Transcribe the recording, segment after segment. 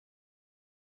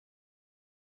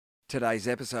Today's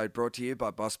episode brought to you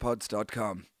by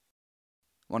BossPods.com.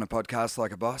 Want a podcast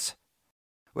like a boss?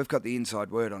 We've got the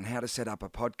inside word on how to set up a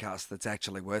podcast that's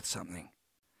actually worth something.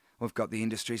 We've got the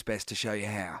industry's best to show you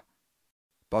how.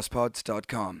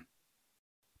 BossPods.com.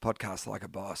 Podcast like a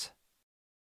boss.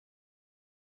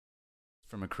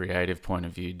 From a creative point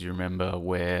of view, do you remember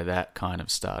where that kind of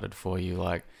started for you?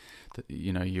 Like,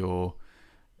 you're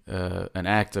an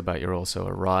actor, but you're also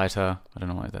a writer. I don't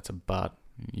know why that's a but.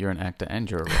 You're an actor and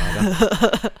you're a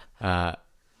writer.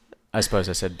 I suppose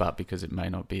I said but because it may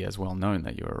not be as well known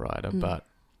that you're a writer. But,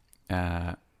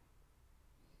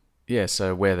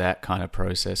 so where that kind of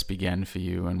process began for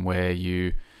you and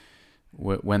when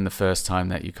the first time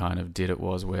that you kind of did it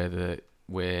was,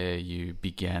 where you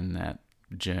began that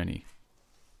journey.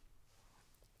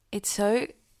 It's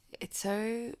such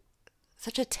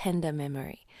a tender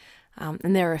memory.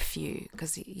 And there are a few,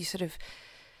 because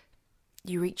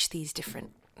you reach these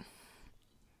different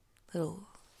little,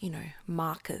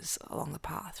 markers along the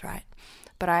path, right?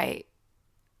 But I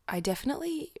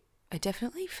definitely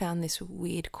found this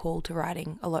weird call to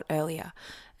writing a lot earlier.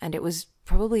 And it was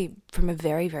probably from a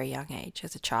very, very young age.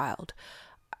 As a child,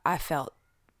 I felt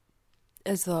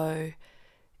as though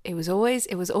it was always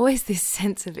this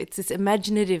sense of, it's this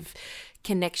imaginative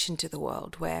connection to the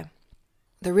world where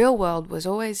the real world was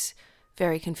always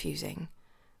very confusing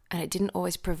and it didn't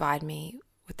always provide me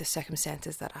with the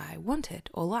circumstances that I wanted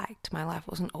or liked. My life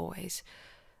wasn't always,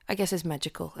 I guess, as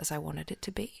magical as I wanted it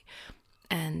to be.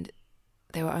 And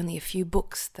there were only a few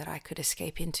books that I could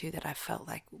escape into that I felt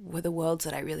like were the worlds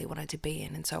that I really wanted to be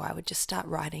in. And so I would just start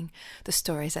writing the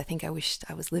stories I think I wished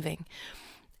I was living.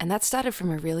 And that started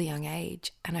from a really young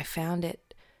age. And I found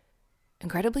it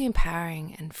incredibly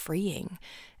empowering and freeing.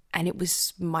 And it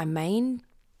was my main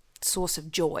source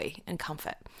of joy and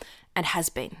comfort, and has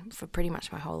been for pretty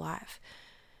much my whole life.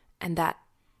 And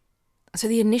so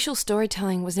the initial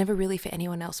storytelling was never really for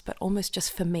anyone else, but almost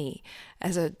just for me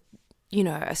as a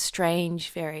strange,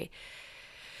 very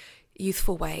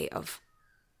youthful way of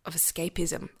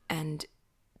escapism. And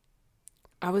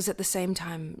I was at the same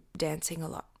time dancing a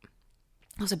lot.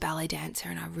 I was a ballet dancer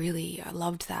and I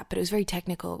loved that, but it was very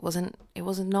technical. It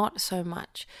was not so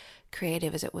much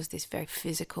creative as it was this very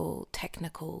physical,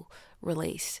 technical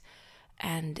release.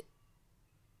 And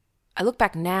I look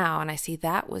back now and I see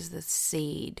that was the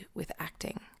seed with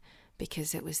acting,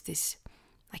 because it was this,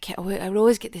 I would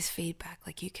always get this feedback,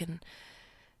 like you can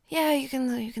get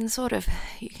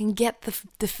the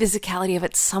physicality of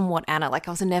it somewhat, Anna. Like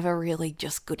I was never really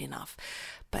just good enough.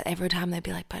 But every time they'd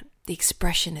be like, but the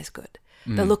expression is good.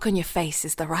 The look on your face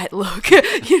is the right look.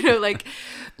 Like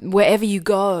wherever you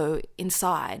go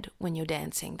inside when you're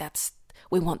dancing,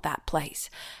 we want that place.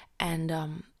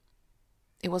 And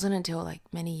it wasn't until like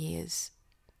many years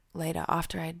later,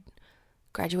 after I'd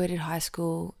graduated high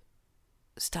school,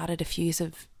 started a few years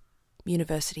of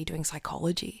university doing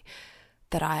psychology,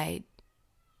 that I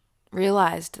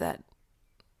realized that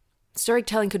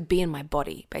storytelling could be in my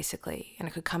body, basically, and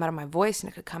it could come out of my voice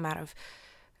and it could come out of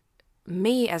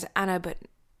me as Anna, but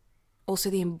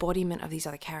also the embodiment of these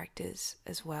other characters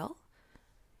as well.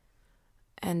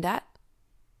 And that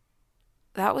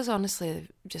was honestly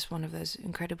just one of those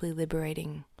incredibly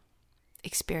liberating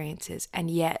experiences. And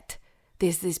yet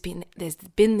there's been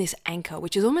this anchor,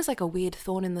 which is almost like a weird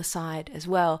thorn in the side as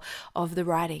well of the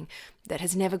writing, that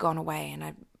has never gone away. And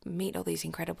I meet all these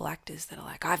incredible actors that are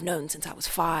like, I've known since I was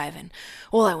 5 and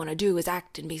all I want to do is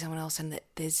act and be someone else. And that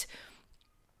there's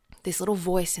this little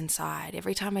voice inside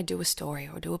every time I do a story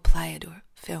or do a play or do a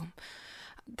film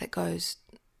that goes,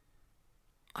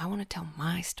 I want to tell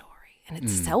my story. And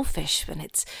it's selfish and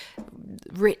it's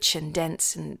rich and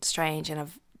dense and strange. And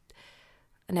I've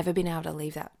never been able to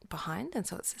leave that behind. And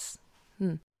so it's this.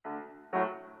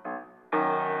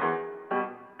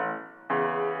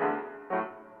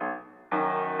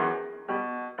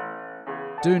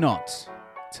 Do not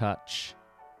touch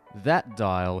that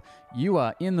dial. You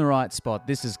are in the right spot.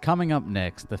 This is coming up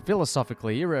next, the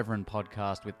Philosophically Irreverent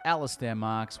podcast with Alistair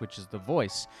Marks, which is the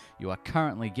voice you are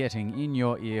currently getting in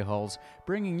your ear holes,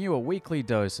 bringing you a weekly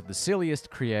dose of the silliest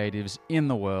creatives in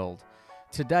the world.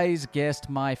 Today's guest,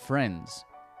 my friends,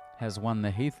 has won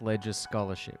the Heath Ledger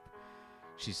Scholarship.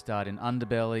 She starred in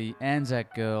Underbelly,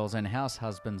 Anzac Girls, and House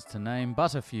Husbands, to name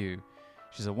but a few.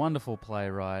 She's a wonderful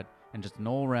playwright and just an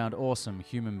all-round awesome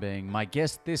human being. My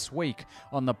guest this week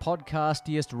on the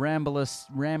podcastiest,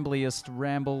 rambliest,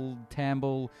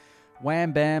 ramble-tamble,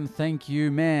 wham-bam, thank you,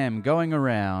 ma'am, going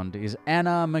around is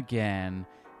Anna McGann.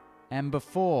 And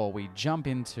before we jump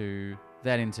into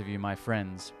that interview, my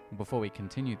friends, before we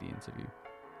continue the interview,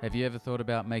 have you ever thought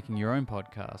about making your own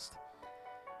podcast?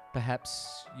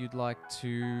 Perhaps you'd like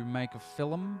to make a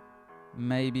film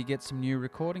maybe get some new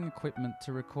recording equipment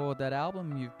to record that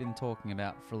album you've been talking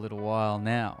about for a little while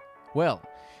now. Well,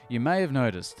 you may have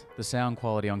noticed the sound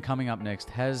quality on Coming Up Next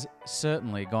has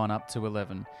certainly gone up to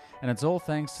 11, and it's all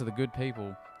thanks to the good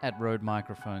people at Rode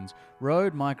Microphones.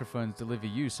 Rode Microphones deliver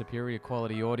you superior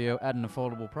quality audio at an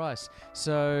affordable price.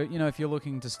 So, if you're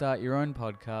looking to start your own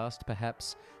podcast,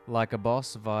 perhaps like a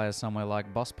boss via somewhere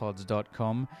like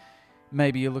bosspods.com,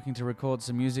 maybe you're looking to record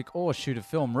some music or shoot a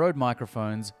film, Rode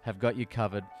Microphones have got you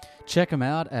covered. Check them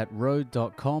out at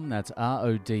rode.com, that's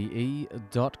RODE.com.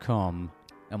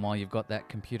 And while you've got that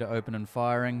computer open and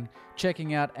firing,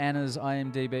 checking out Anna's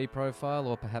IMDb profile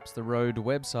or perhaps the Rode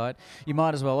website, you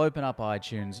might as well open up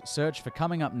iTunes, search for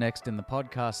Coming Up Next in the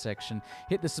podcast section,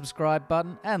 hit the subscribe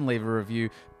button and leave a review.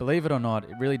 Believe it or not,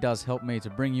 it really does help me to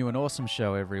bring you an awesome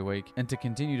show every week and to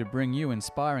continue to bring you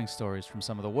inspiring stories from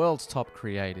some of the world's top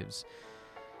creatives.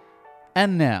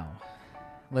 And now,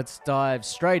 let's dive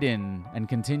straight in and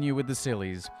continue with the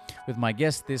sillies with my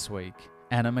guest this week,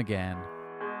 Anna McGann.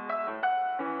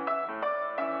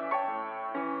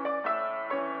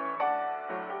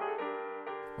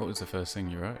 What was the first thing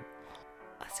you wrote?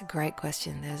 That's a great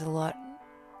question. There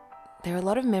are a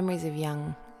lot of memories of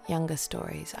younger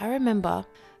stories. I remember,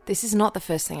 this is not the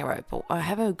first thing I wrote, but I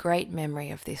have a great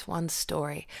memory of this one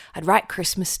story. I'd write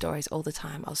Christmas stories all the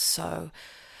time. I was so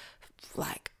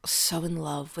in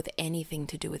love with anything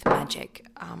to do with magic,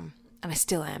 and I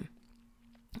still am.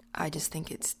 I just think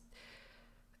it's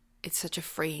such a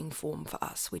freeing form for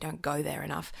us. We don't go there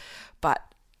enough, but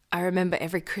I remember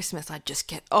every Christmas I'd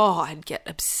get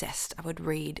obsessed. I would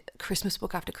read Christmas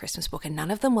book after Christmas book, and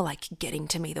none of them were getting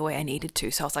to me the way I needed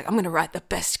to. So I was like, I'm going to write the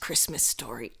best Christmas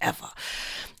story ever.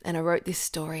 And I wrote this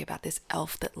story about this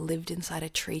elf that lived inside a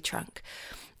tree trunk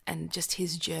and just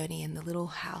his journey and the little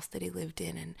house that he lived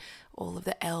in and all of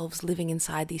the elves living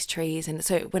inside these trees. And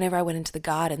so whenever I went into the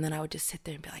garden, then I would just sit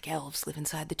there and be like, elves live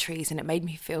inside the trees. And it made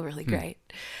me feel really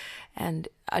great. And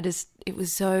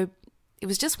it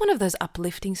was just one of those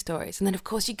uplifting stories. And then of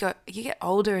course you get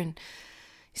older and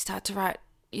you start to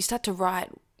write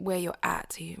where you're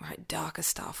at. So you write darker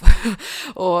stuff.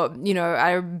 Or,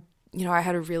 I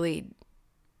had a really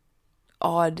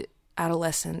odd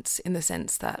adolescence in the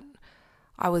sense that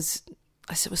I was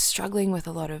struggling with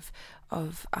a lot of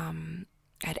I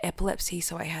had epilepsy.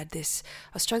 So I was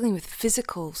struggling with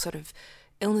physical sort of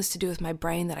illness to do with my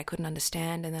brain that I couldn't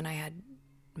understand. And then I had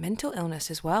mental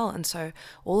illness as well, and so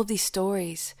all of these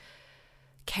stories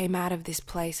came out of this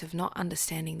place of not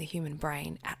understanding the human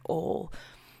brain at all,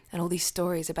 and all these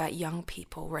stories about young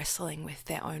people wrestling with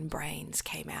their own brains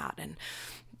came out, and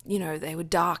they were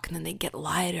dark and then they'd get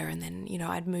lighter, and then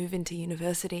I'd move into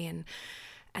university and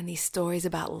these stories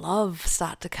about love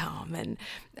start to come,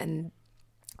 and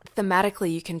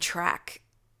thematically you can track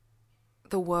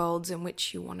the worlds in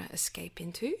which you want to escape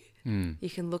into. You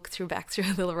can look back through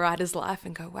a little writer's life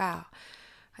and go, wow,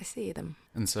 I see them.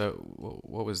 And so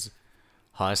what was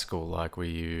high school like? Were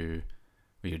you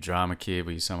a drama kid?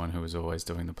 Were you someone who was always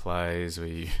doing the plays? Were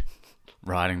you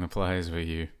writing the plays? Were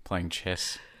you playing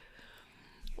chess?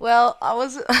 Well, I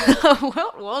was...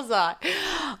 What was I?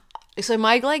 So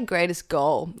my greatest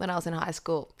goal when I was in high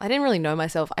school, I didn't really know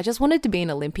myself. I just wanted to be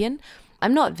an Olympian.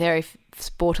 I'm not very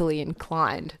sportily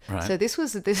inclined. Right. So this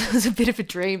was a bit of a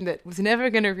dream that was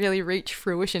never going to really reach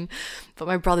fruition. But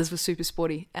my brothers were super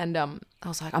sporty. And I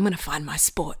was like, I'm going to find my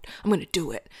sport. I'm going to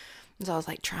do it. And so I was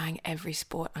trying every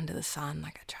sport under the sun.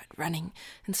 I tried running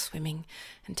and swimming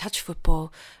and touch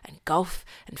football and golf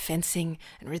and fencing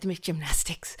and rhythmic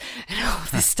gymnastics and all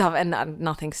this stuff. And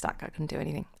nothing stuck. I couldn't do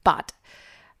anything. But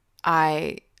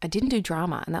I didn't do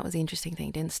drama. And that was the interesting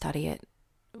thing. Didn't study it.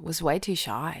 Was way too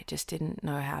shy, just didn't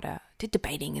know how to, did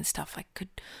debating and stuff. I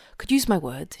could use my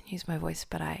words and use my voice,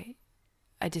 but I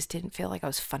just didn't feel like I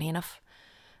was funny enough.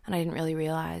 And I didn't really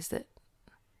realize that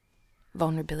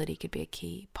vulnerability could be a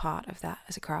key part of that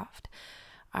as a craft.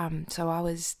 So I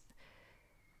was,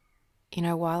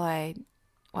 while I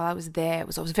was there, I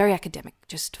was very academic,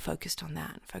 just focused on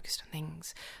that, focused on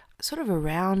things sort of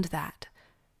around that,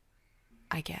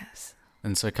 I guess.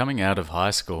 And so coming out of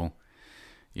high school,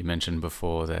 you mentioned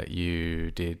before that you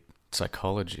did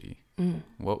psychology.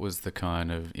 What was the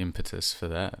kind of impetus for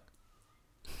that?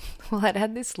 Well, I'd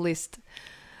had this list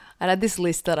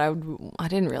that I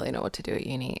didn't really know what to do at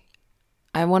uni.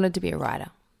 I wanted to be a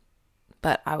writer,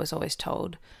 but I was always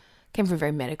told, came from a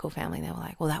very medical family, and they were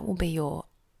like, well, that will be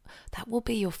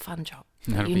your fun job.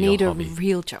 You need a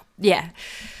real job. Yeah.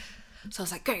 So I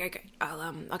was like, great.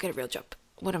 I'll get a real job.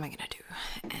 What am I going to do?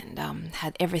 And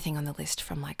had everything on the list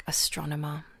from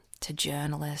astronomer to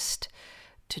journalist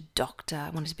to doctor. I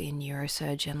wanted to be a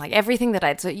neurosurgeon, everything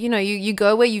that so you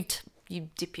go where you you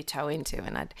dip your toe into.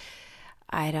 And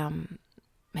I'd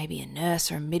maybe a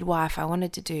nurse or a midwife. I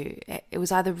wanted to do. It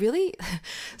was either really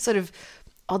sort of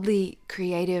oddly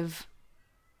creative,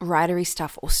 writery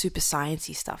stuff or super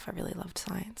sciencey stuff. I really loved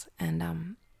science, and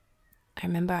I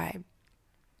remember I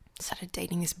started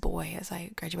dating this boy as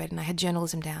I graduated, and I had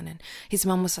journalism down, and his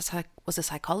mum was a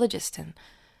psychologist, and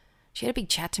she had a big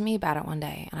chat to me about it one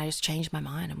day, and I just changed my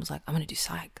mind and was like, I'm going to do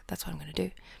psych. That's what I'm going to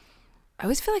do. I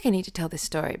always feel like I need to tell this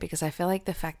story because I feel like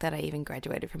the fact that I even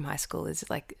graduated from high school is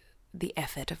like the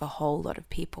effort of a whole lot of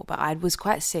people. But I was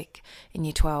quite sick in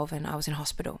year 12 and I was in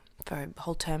hospital for a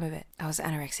whole term of it. I was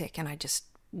anorexic and I just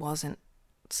wasn't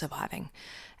surviving.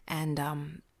 And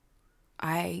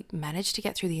I managed to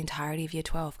get through the entirety of year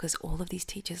 12 because all of these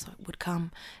teachers would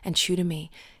come and tutor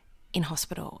me in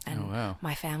hospital, and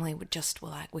my family were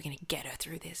like, we're going to get her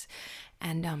through this.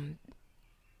 And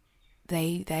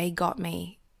they got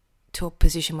me to a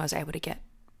position where I was able to get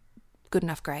good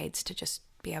enough grades to just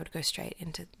be able to go straight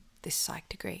into this psych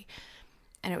degree.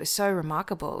 And it was so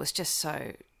remarkable. It was just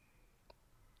I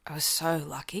was so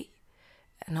lucky.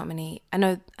 Not many, I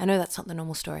know that's not the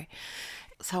normal story.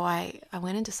 So I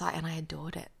went into psych and I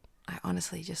adored it. I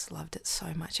honestly just loved it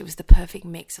so much. It was the perfect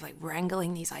mix of like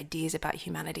wrangling these ideas about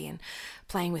humanity and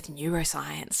playing with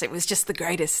neuroscience. It was just the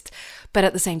greatest. But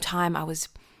at the same time,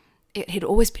 it had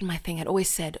always been my thing. I'd always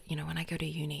said, when I go to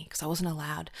uni, because I wasn't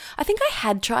allowed. I think I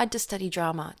had tried to study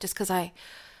drama just because I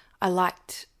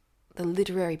liked the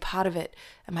literary part of it.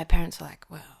 And my parents were like,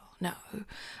 well, no,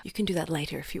 you can do that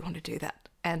later if you want to do that.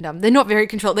 And they're not very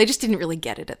controlled. They just didn't really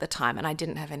get it at the time. And I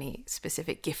didn't have any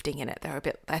specific gifting in it.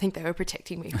 I think they were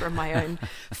protecting me from my own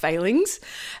failings.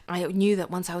 I knew that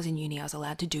once I was in uni, I was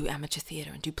allowed to do amateur theatre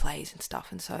and do plays and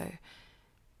stuff. And so,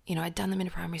 I'd done them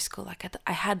in primary school. Like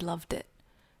I had loved it,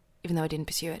 even though I didn't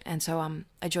pursue it. And so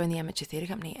I joined the amateur theatre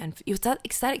company. And it's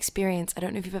that experience. I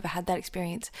don't know if you've ever had that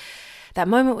experience, that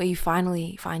moment where you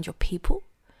finally find your people.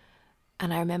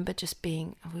 And I remember just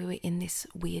we were in this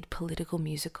weird political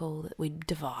musical that we'd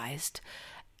devised.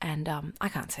 And I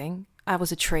can't sing. I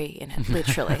was a tree in it,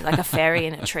 literally, like a fairy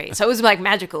in a tree. So it was like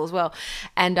magical as well.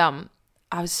 And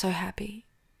I was so happy.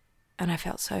 And I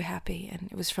felt so happy. And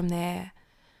it was from there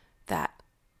that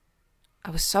I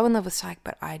was so in love with psych,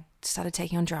 but I started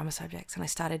taking on drama subjects. And I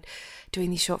started doing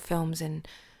these short films. And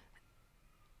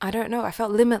I don't know, I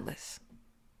felt limitless.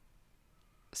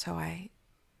 So I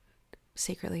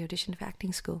secretly auditioned for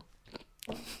acting school.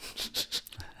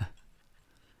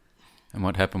 And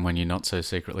what happened when you not so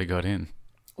secretly got in?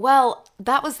 Well,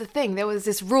 that was the thing. There was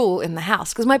this rule in the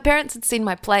house because my parents had seen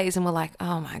my plays and were like,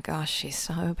 oh my gosh, she's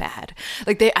so bad.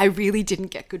 Like I really didn't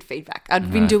get good feedback.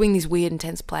 I'd been doing these weird,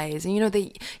 intense plays. And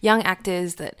the young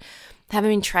actors that haven't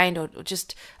been trained or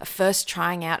just are first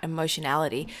trying out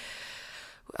emotionality,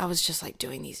 I was just like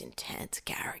doing these intense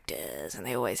characters and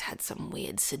they always had some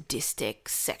weird sadistic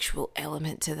sexual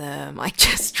element to them, like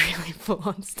just really full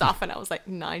on stuff. And I was like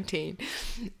 19.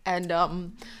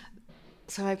 And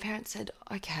so my parents said,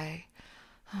 okay.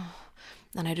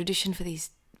 And I'd auditioned for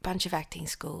these bunch of acting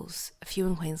schools, a few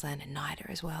in Queensland and NIDA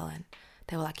as well. And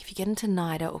they were like, if you get into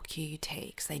NIDA or QUT,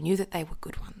 because they knew that they were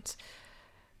good ones,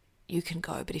 you can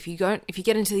go. But if you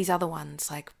get into these other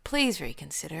ones, like, please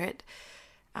reconsider it.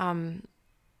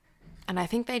 And I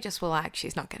think they just were like,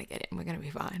 she's not going to get in. We're going to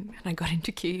be fine. And I got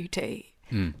into QUT.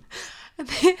 And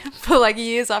then for like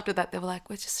years after that, they were like,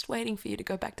 we're just waiting for you to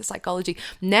go back to psychology.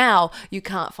 Now you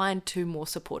can't find two more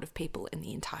supportive people in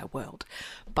the entire world.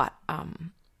 But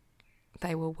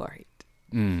they were worried.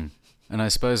 And I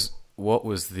suppose what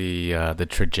was the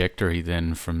trajectory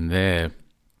then from there?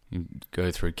 You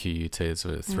go through QUT, it's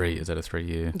a 3, is that a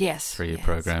 3-year? Yes. 3-year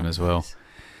program as well.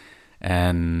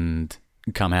 And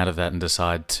come out of that and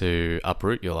decide to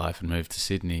uproot your life and move to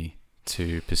Sydney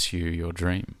to pursue your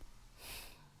dream?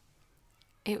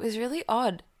 It was really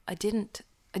odd. I didn't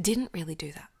really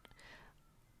do that.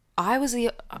 I was the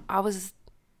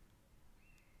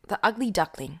ugly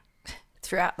duckling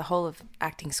throughout the whole of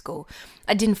acting school.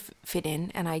 I didn't fit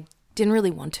in and I didn't really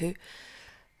want to.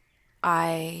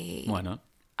 Why not?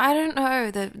 I don't know.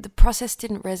 The process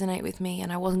didn't resonate with me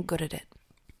and I wasn't good at it.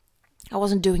 I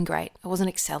wasn't doing great. I wasn't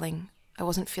excelling. I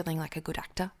wasn't feeling like a good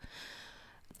actor.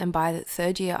 And by the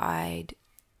third year, I'd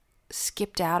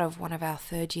skipped out of one of our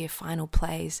third year final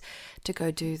plays to go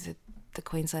do the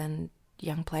Queensland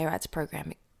Young Playwrights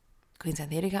program at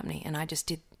Queensland Theatre Company. And I did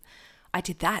that. I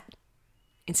did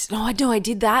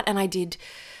that and I did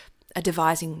a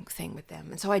devising thing with them.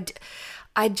 And so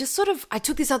I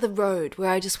took this other road where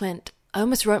I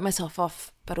almost wrote myself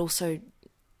off, but also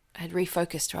had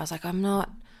refocused where I was like, I'm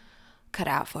not cut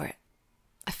out for it.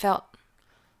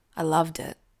 I loved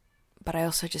it, but I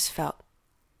also just felt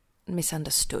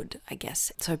misunderstood, I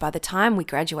guess. So by the time we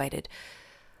graduated,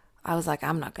 I was like,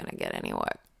 I'm not going to get any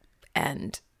work.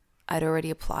 And I'd already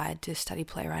applied to study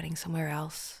playwriting somewhere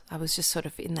else. I was just sort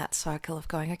of in that cycle of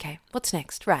going, okay, what's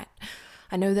next? Right.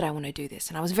 I know that I want to do this.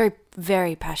 And I was very,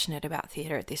 very passionate about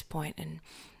theatre at this point and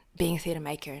being a theatre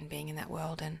maker and being in that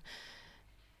world. And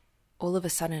all of a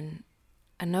sudden,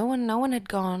 and no one had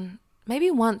gone, maybe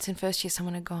once in first year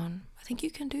someone had gone, I think you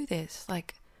can do this.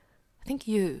 Like, I think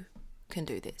you can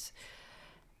do this.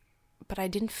 But I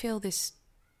didn't feel this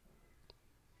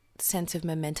sense of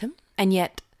momentum. And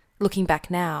yet, looking back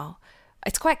now,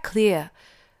 it's quite clear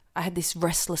I had this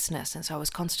restlessness, and so I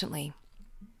was constantly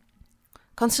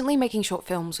making short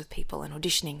films with people and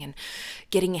auditioning and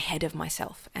getting ahead of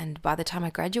myself. And by the time I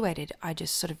graduated, I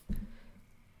just sort of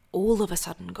all of a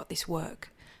sudden got this work,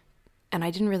 and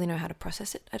I didn't really know how to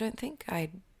process it. I don't think I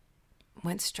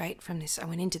went straight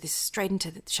into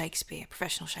the Shakespeare,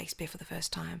 professional Shakespeare for the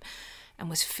first time, and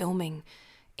was filming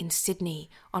in Sydney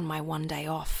on my one day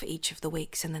off each of the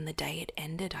weeks. And then the day it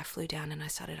ended, I flew down and I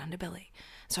started Underbelly.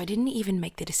 So I didn't even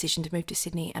make the decision to move to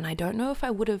Sydney. And I don't know if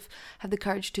I would have had the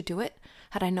courage to do it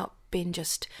had I not been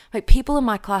just like, people in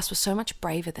my class were so much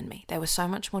braver than me. They were so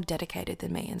much more dedicated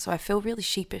than me. And so I feel really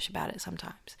sheepish about it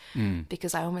sometimes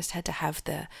because I almost had to have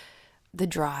the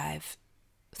drive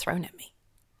thrown at me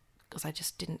because I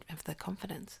just didn't have the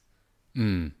confidence.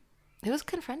 It was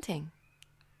confronting.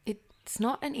 It's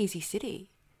not an easy city.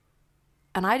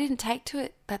 And I didn't take to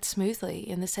it that smoothly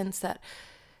in the sense that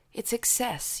it's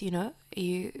excess, you know?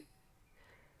 You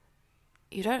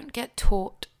don't get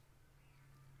taught.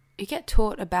 You get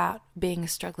taught about being a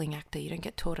struggling actor. You don't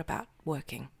get taught about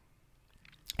working.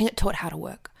 You get taught how to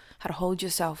work, how to hold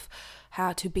yourself,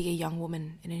 how to be a young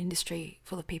woman in an industry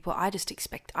full of people.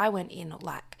 I went in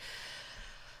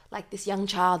like this young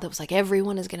child that was like,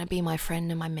 everyone is going to be my friend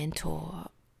and my mentor,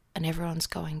 and everyone's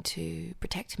going to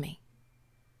protect me.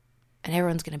 And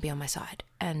everyone's going to be on my side.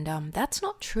 And that's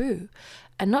not true.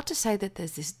 And not to say that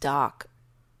there's this dark,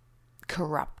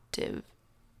 corruptive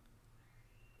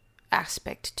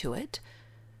aspect to it,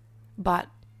 but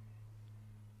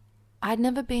I'd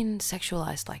never been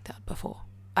sexualized like that before.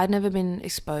 I'd never been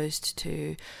exposed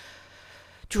to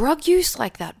drug use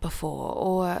like that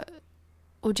before,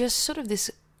 or just sort of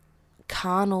this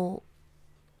carnal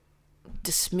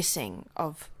dismissing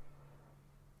of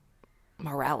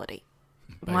morality.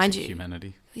 Mind you,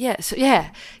 humanity. Yeah,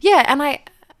 and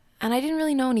I didn't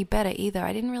really know any better either.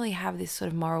 I didn't really have this sort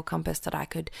of moral compass that I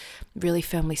could really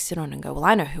firmly sit on and go, well,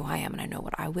 I know who I am and I know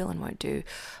what I will and won't do.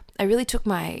 I really took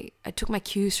my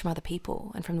cues from other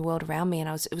people and from the world around me, and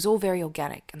it was all very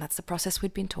organic, and that's the process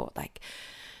we'd been taught. Like,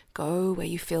 go where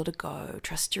you feel to go,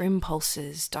 trust your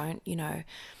impulses, don't,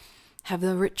 have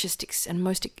the richest and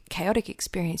most chaotic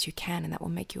experience you can, and that will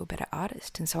make you a better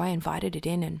artist. And so I invited it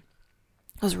in, and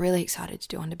I was really excited to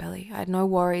do Underbelly. I had no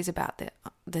worries about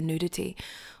the nudity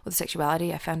or the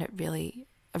sexuality. I found it really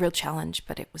a real challenge,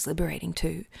 but it was liberating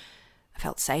too. I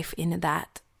felt safe in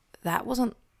that. That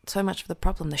wasn't so much of the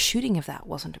problem. The shooting of that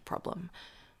wasn't a problem,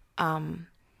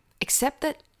 except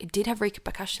that it did have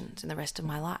repercussions in the rest of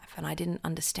my life, and I didn't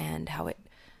understand how it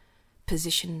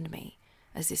positioned me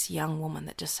as this young woman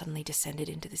that just suddenly descended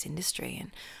into this industry, and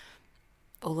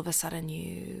all of a sudden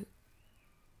you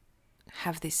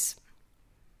have this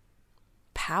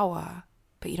power,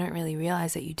 but you don't really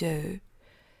realize that you do,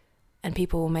 and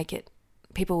people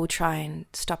will try and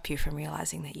stop you from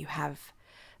realizing that you have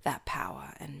that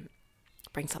power and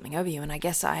bring something over you. And I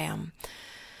guess I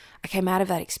came out of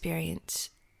that experience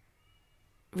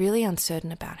really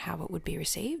uncertain about how it would be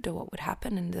received or what would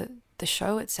happen, and the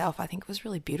show itself I think was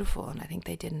really beautiful, and I think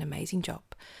they did an amazing job,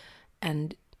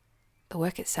 and the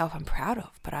work itself I'm proud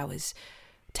of, but I was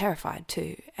terrified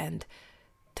too. And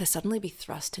to suddenly be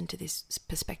thrust into this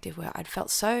perspective where I'd felt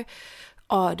so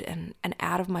odd and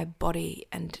out of my body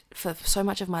and for so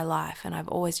much of my life, and I've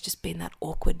always just been that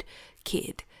awkward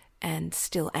kid and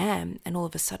still am, and all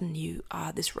of a sudden you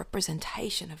are this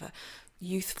representation of a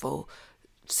youthful,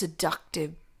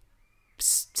 seductive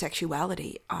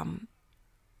sexuality,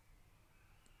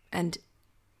 and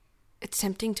it's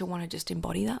tempting to want to just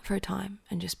embody that for a time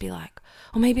and just be like,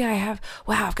 oh, maybe I've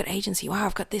got agency, wow,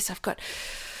 I've got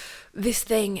this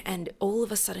thing, and all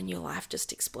of a sudden your life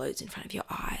just explodes in front of your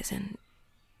eyes, and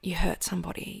you hurt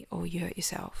somebody or you hurt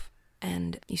yourself,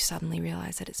 and you suddenly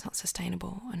realize that it's not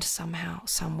sustainable, and somehow,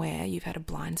 somewhere, you've had a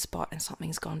blind spot and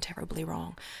something's gone terribly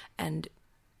wrong. And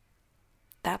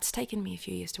that's taken me a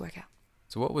few years to work out.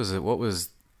 So what was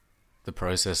the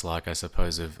process like, I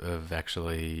suppose, of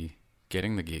actually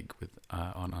getting the gig with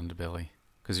on Underbelly?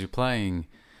 Because you're playing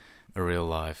a real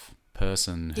life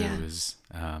person who Yeah. was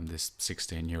this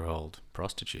 16-year-old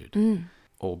prostitute, Mm.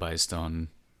 all based on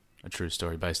a true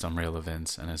story, based on real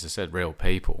events, and as I said, real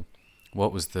people.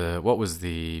 What was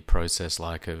the process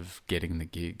like of getting the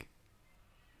gig?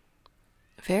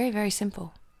 Very, very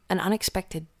simple and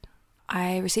unexpected.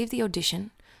 I received the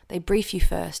audition. They brief you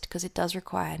first because it does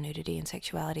require nudity and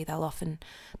sexuality.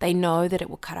 They know that it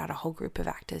will cut out a whole group of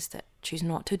actors that choose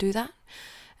not to do that.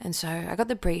 And so I got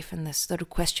the brief and this little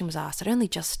question was asked. I'd only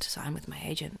just signed with my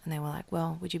agent and they were like,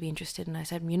 well, would you be interested? And I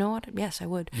said, you know what? Yes, I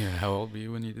would. Yeah, how old were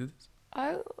you when you did this?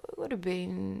 I would have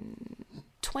been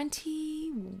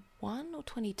 21 or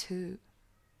 22.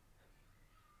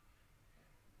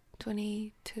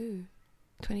 22,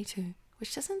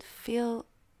 which doesn't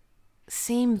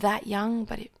seem that young,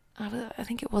 but I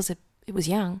think it was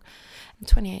young. I'm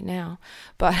 28 now,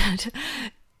 but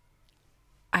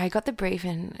I got the brief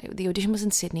and the audition was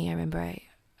in Sydney. I remember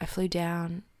I flew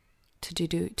down to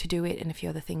do it, and a few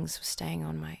other things. Was staying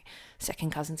on my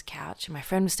second cousin's couch, and my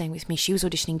friend was staying with me. She was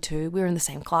auditioning too. We were in the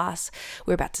same class.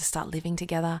 We were about to start living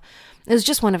together. It was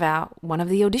just one of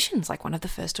the auditions, like one of the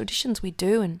first auditions we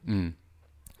do, and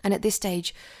at this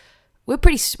stage, we're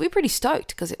pretty stoked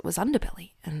because it was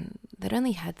Underbelly, and they'd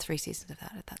only had 3 seasons of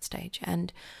that at that stage.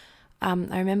 And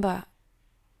I remember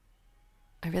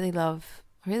I really loved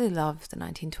the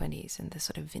 1920s and the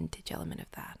sort of vintage element of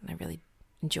that, and I really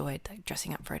enjoyed like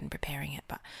dressing up for it and preparing it.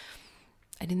 But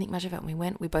I didn't think much of it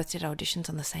when we both did auditions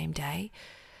on the same day.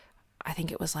 I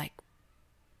think it was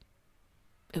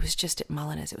just at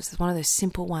Mulliners. It was one of those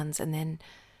simple ones, and then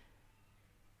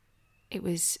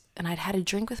and I'd had a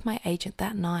drink with my agent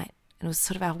that night, and it was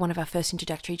sort of one of our first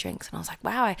introductory drinks, and I was like,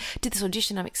 wow, I did this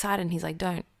audition, I'm excited. And he's like,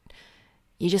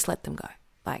 you just let them go.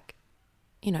 Like,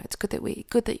 it's good that we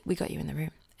got you in the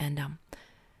room. And I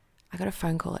got a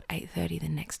phone call at 8:30 the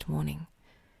next morning,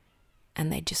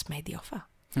 and they just made the offer.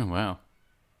 Oh, wow.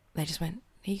 They just went,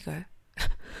 here you go.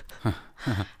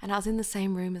 And I was in the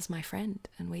same room as my friend,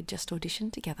 and we just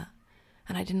auditioned together,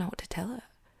 and I didn't know what to tell her.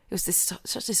 It was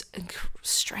such this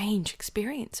strange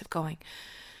experience of going,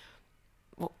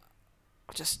 well,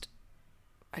 I just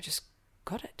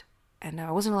got it. And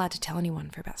I wasn't allowed to tell anyone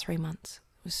for about 3 months.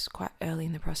 It was quite early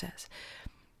in the process.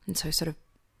 And so sort of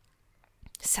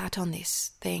sat on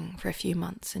this thing for a few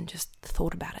months and just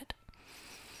thought about it.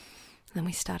 And then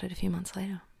we started a few months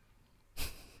later.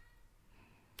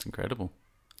 It's incredible.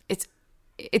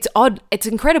 It's odd. It's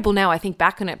incredible now I think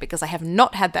back on it because I have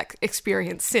not had that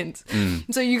experience since.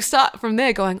 So you start from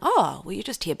there going, oh, well, you're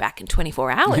just here back in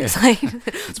 24 hours. Yeah. Like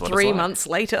 3 months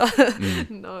later.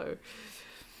 No,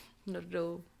 not at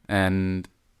all. And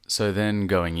so then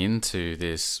going into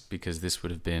this, because this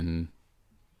would have been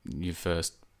your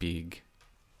first big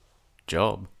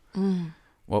job,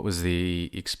 what was the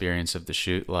experience of the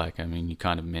shoot like? I mean, you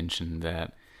kind of mentioned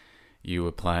that you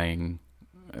were playing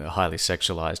a highly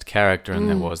sexualized character and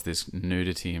there was this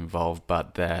nudity involved,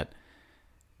 but that,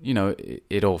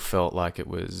 it all felt like it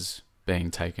was being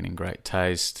taken in great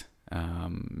taste.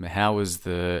 How was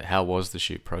the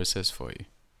shoot process for you?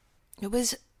 It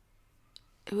was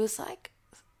like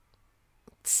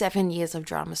 7 years of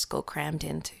drama school crammed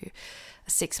into a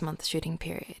 6-month shooting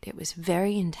period. It was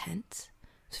very intense.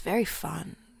 It was very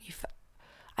fun.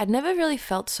 I'd never really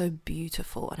felt so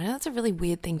beautiful. I know that's a really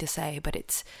weird thing to say, but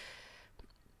it's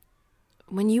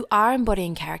when you are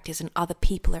embodying characters and other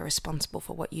people are responsible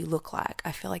for what you look like,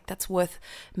 I feel like that's worth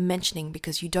mentioning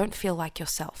because you don't feel like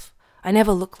yourself. I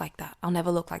never look like that. I'll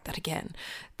never look like that again.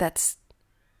 It's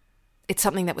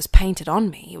something that was painted on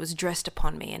me. It was dressed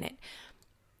upon me, and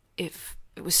it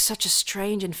was such a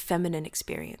strange and feminine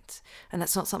experience. And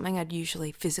that's not something I'd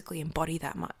usually physically embody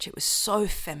that much. It was so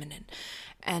feminine.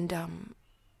 And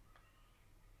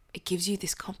it gives you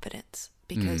this confidence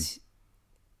because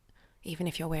even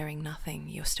if you're wearing nothing,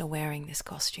 you're still wearing this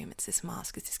costume. It's this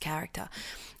mask, it's this character.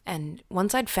 And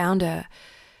once I'd found her,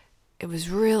 it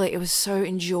was so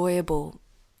enjoyable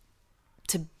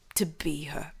to be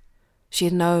her. She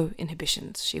had no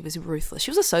inhibitions. She was ruthless.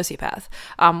 She was a sociopath.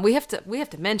 We have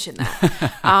to mention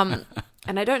that.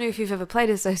 And I don't know if you've ever played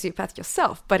a sociopath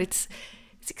yourself, but it's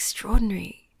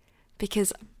extraordinary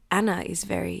because Anna is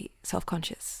very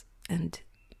self-conscious and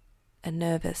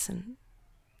nervous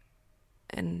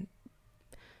and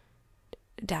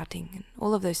doubting and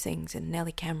all of those things, and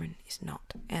Nellie Cameron is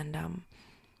not. And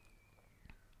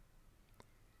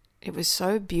it was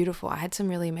so beautiful. I had some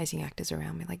really amazing actors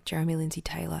around me, like Jeremy Lindsay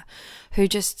Taylor, who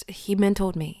he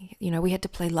mentored me. We had to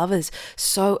play lovers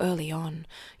so early on.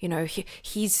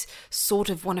 He's sort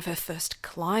of one of her first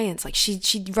clients. Like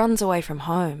she runs away from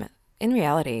home. In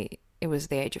reality, it was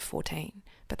the age of 14,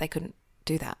 but they couldn't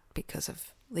do that because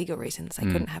of legal reasons. They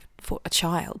couldn't have a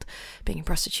child being a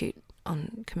prostitute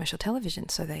on commercial television,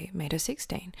 so they made her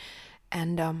 16.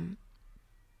 And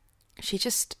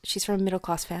she's from a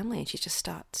middle-class family, and she just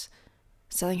starts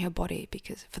selling her body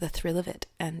for the thrill of it.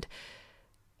 And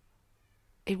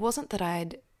it wasn't that I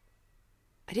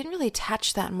didn't really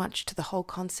attach that much to the whole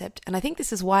concept, and I think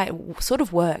this is why it sort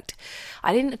of worked.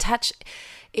 I didn't attach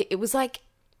it was like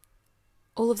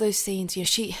all of those scenes,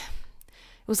 it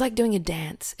was like doing a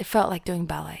dance. It felt like doing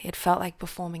ballet. It felt like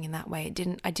performing in that way.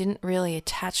 I didn't really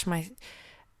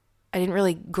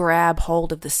grab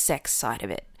hold of the sex side of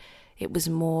it. It was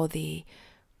more the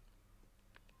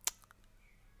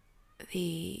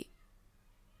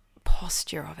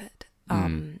posture of it.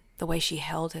 The way she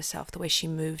held herself, the way she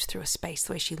moved through a space,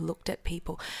 the way she looked at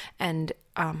people. And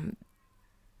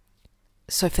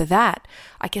so for that,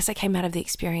 I guess I came out of the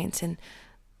experience, and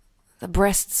the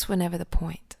breasts were never the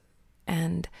point.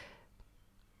 And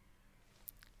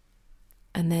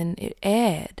then it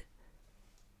aired,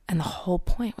 and the whole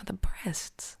point were the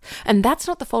breasts. And that's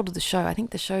not the fault of the show. I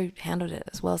think the show handled it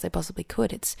as well as they possibly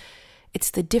could. It's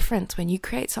the difference when you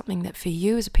create something that for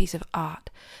you is a piece of art,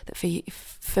 that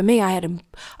for me, I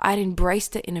had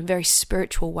embraced it in a very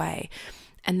spiritual way.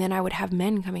 And then I would have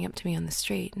men coming up to me on the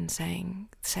street and saying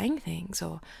things,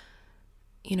 or,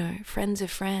 friends of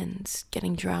friends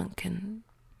getting drunk and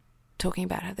talking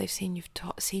about how they've seen you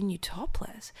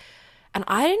topless. And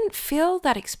I didn't feel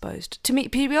that exposed. To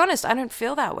be honest, I don't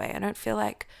feel that way. I don't feel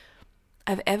like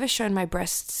I've ever shown my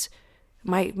breasts,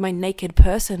 my naked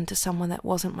person, to someone that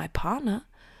wasn't my partner.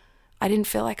 I didn't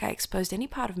feel like I exposed any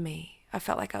part of me. I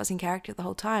felt like I was in character the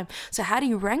whole time. So how do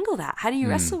you wrangle that? How do you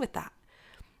wrestle with that?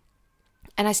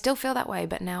 And I still feel that way,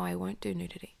 but now I won't do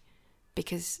nudity,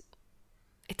 because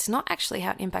it's not actually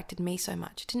how it impacted me so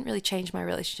much. It didn't really change my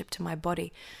relationship to my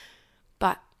body,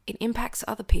 but it impacts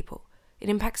other people. It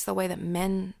impacts the way that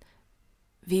men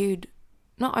viewed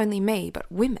not only me,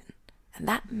 but women. And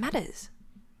that matters.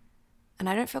 And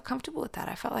I don't feel comfortable with that.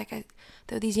 I felt like there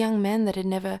were these young men that had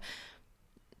never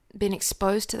been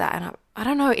exposed to that. And I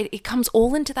don't know, it comes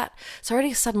all into that. Sorry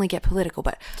to suddenly get political,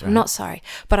 but right. I'm not sorry.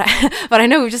 But I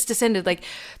know we've just descended. Like,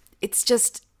 it's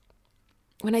just,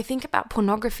 when I think about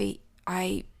pornography,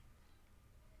 I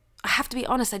have to be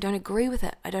honest, I don't agree with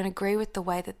it. I don't agree with the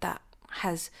way that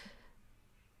has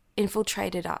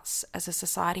infiltrated us as a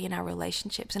society and our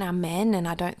relationships and our men. And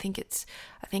I think it's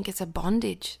a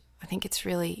bondage. I think it's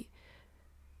really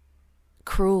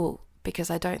cruel,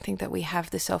 because I don't think that we have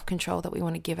the self-control that we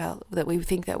want to give out, that we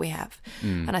think that we have.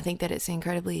 And I think that it's an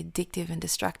incredibly addictive and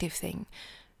destructive thing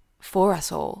for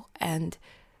us all. And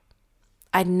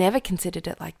I'd never considered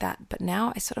it like that. But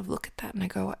now I sort of look at that and I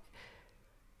go,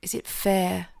 is it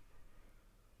fair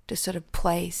to sort of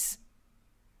place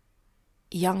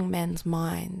young men's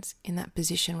minds in that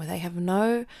position where they have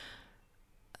no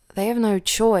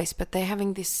choice, but they're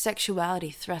having this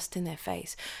sexuality thrust in their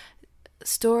face?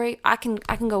 Story, I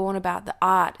can go on about the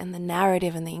art and the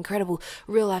narrative and the incredible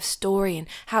real life story and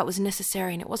how it was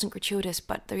necessary and it wasn't gratuitous,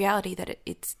 but the reality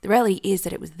is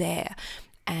that it was there,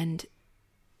 and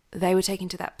they were taken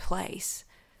to that place,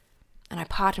 and I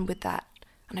partnered with that,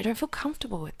 and I don't feel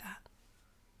comfortable with that.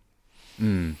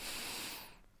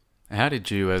 How did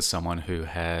you, as someone who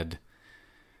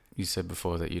you said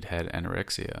before that you'd had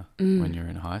anorexia when you were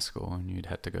in high school and you'd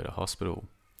had to go to hospital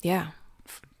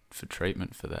for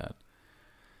treatment for that.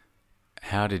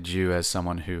 How did you, as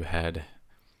someone who had,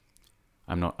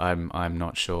 I'm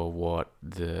not sure what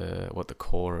the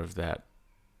core of that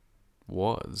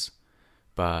was,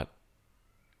 but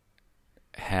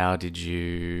how did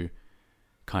you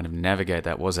kind of navigate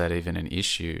that? Was that even an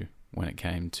issue when it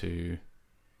came to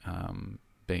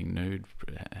being nude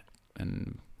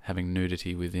and having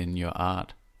nudity within your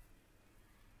art?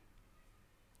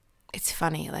 It's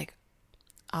funny, like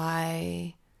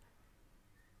I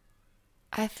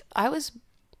was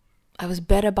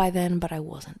better by then, but I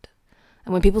wasn't.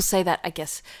 And when people say that, I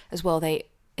guess as well,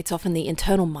 it's often the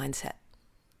internal mindset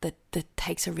that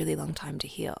takes a really long time to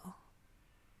heal.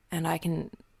 And I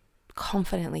can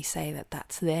confidently say that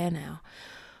that's there now.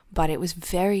 But it was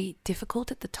very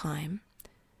difficult at the time,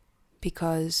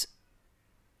 because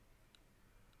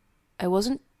I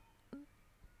wasn't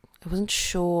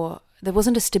sure, there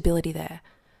wasn't a stability there,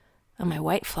 and my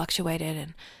weight fluctuated.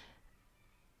 And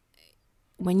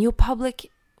when you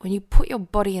put your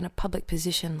body in a public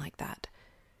position like that,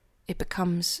 it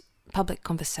becomes public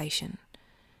conversation.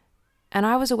 And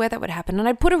I was aware that would happen. And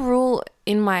I'd put a rule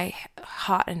in my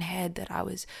heart and head that I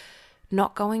was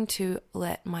not going to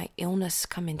let my illness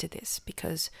come into this,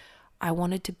 because I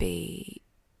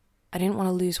didn't want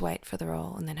to lose weight for the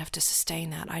role and then have to sustain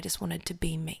that. I just wanted to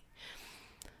be me.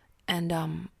 And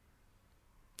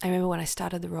I remember when I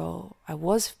started the role, I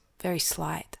was very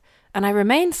slight. And I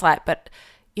remain slight, but,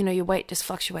 you know, your weight just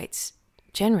fluctuates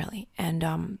generally.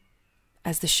 And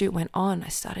as the shoot went on, I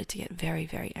started to get very,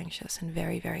 very anxious and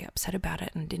very, very upset about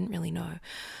it and didn't really know.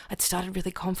 I'd started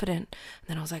really confident. And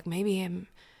then I was like, maybe I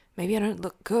don't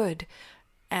look good.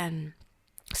 And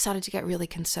started to get really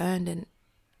concerned. And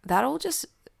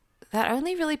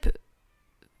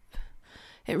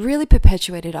it really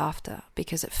perpetuated after,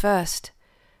 because at first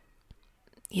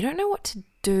you don't know what to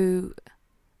do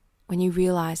when you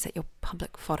realize that you're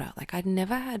public fodder. Like, I'd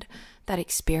never had that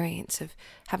experience of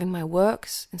having my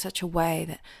works in such a way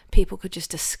that people could just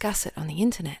discuss it on the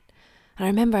internet. And I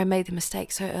remember I made the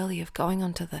mistake so early of going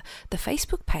onto the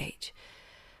Facebook page,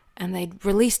 and they'd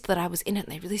released that I was in it,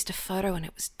 and they released a photo, and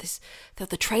it was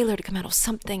the trailer to come out or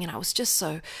something, and I was just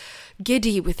so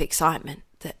giddy with excitement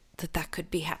that could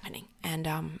be happening.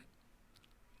 And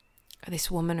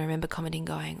this woman, I remember commenting,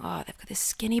 going, "Oh, they've got this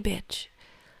skinny bitch."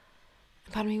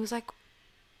 And part of me was like,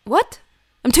 "What?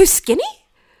 I'm too skinny?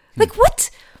 Like,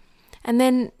 what?" And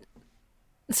then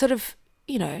sort of,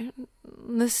 you know,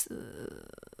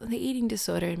 the eating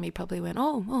disorder in me probably went,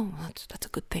 oh, that's a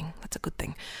good thing. That's a good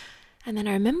thing. And then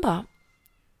I remember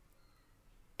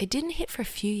it didn't hit for a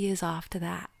few years after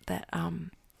that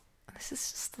this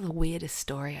is just the weirdest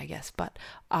story, I guess, but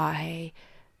I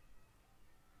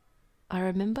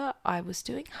remember I was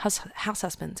doing House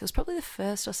Husbands. It was probably the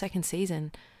first or second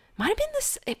season. Might have been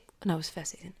it was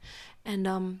first season.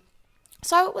 And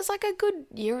so it was like a good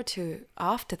year or two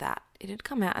after that. It had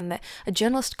come out, and a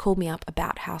journalist called me up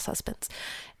about House Husbands.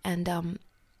 And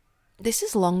this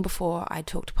is long before I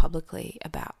talked publicly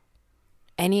about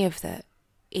any of the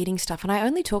eating stuff. And I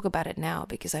only talk about it now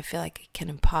because I feel like it can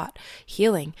impart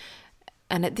healing.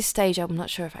 And at this stage, I'm not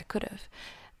sure if I could have.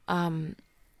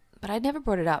 But I'd never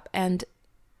brought it up. And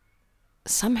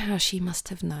somehow she must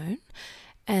have known.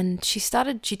 And she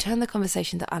turned the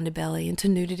conversation to underbelly and to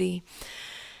nudity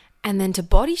and then to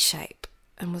body shape,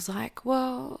 and was like,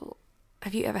 "Well,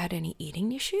 have you ever had any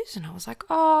eating issues?" And I was like,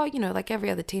 "Oh, you know, like every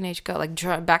other teenage girl, like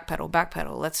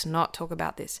backpedal. Let's not talk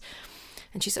about this."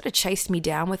 And she sort of chased me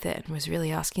down with it and was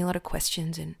really asking a lot of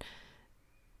questions. And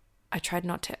I tried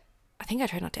not to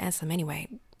answer them anyway.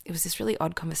 It was this really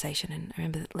odd conversation. And I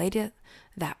remember that later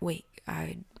that week,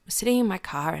 I was sitting in my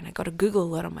car and I got a Google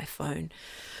alert on my phone.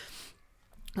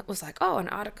 It was like, "Oh, an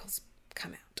article's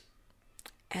come out."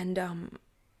 And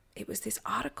it was this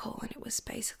article, and it was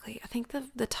basically, I think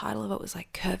the title of it was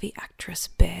like "Curvy Actress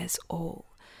Bears All."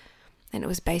 And it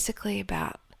was basically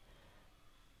about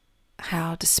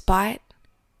how, despite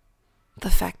the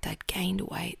fact I'd gained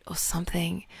weight or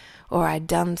something, or I'd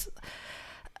done,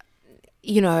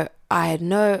 you know,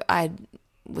 I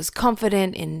was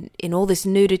confident in all this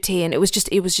nudity, and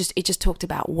it just talked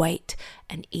about weight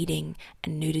and eating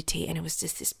and nudity, and it was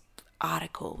just this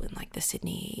article in like the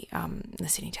Sydney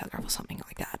Telegraph or something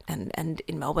like that, and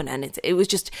in Melbourne, and it was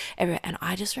just everywhere. And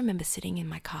I just remember sitting in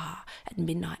my car at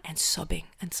midnight and sobbing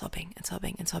and sobbing and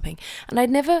sobbing and sobbing. And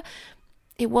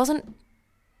it wasn't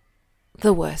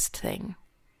the worst thing.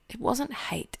 It wasn't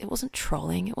hate. It wasn't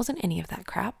trolling. It wasn't any of that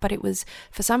crap. But it was,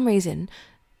 for some reason,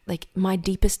 like my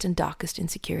deepest and darkest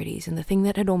insecurities, and the thing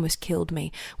that had almost killed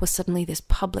me was suddenly this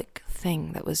public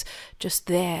thing that was just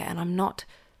there. And I'm not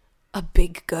a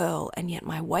big girl, and yet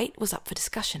my weight was up for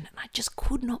discussion, and I just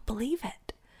could not believe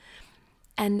it.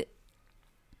 And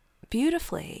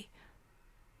beautifully,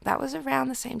 that was around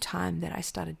the same time that I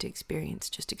started to experience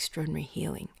just extraordinary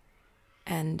healing,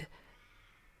 and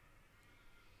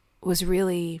was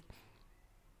really,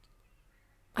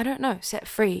 I don't know, set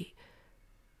free.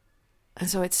 And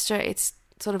so it's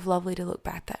sort of lovely to look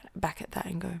back at that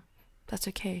and go, that's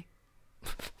okay.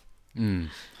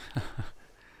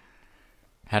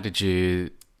 How did you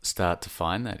start to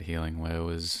find that healing?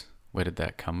 Where did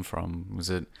that come from?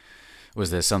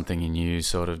 Was there something in you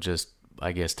sort of just,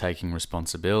 I guess, taking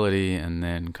responsibility and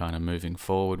then kind of moving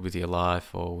forward with your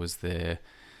life, or was there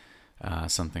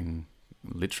something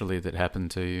literally that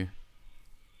happened to you?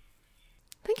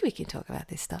 I think we can talk about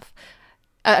this stuff.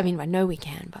 I mean, I know we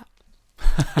can, but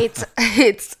it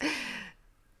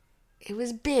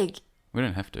was big. We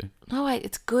don't have to. No,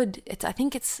 it's good. I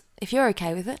think if you're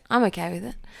okay with it, I'm okay with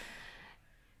it.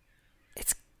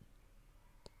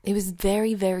 It was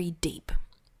very, very deep.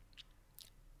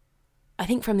 I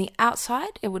think from the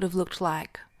outside, it would have looked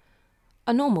like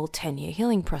a normal 10-year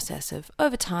healing process of,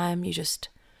 over time, you just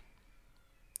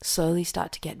slowly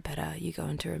start to get better. You go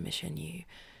into remission.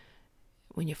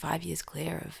 When you're 5 years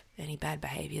clear of any bad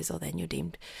behaviors, or then you're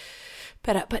deemed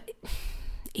better. But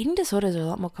eating disorders are a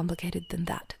lot more complicated than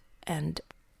that. And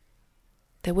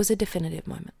there was a definitive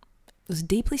moment. was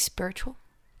deeply spiritual,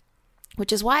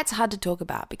 which is why it's hard to talk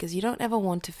about, because you don't ever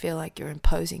want to feel like you're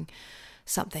imposing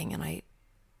something, and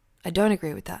I don't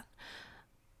agree with that.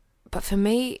 But for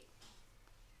me,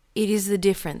 it is the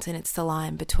difference, and it's the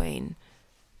line between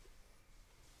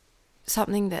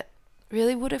something that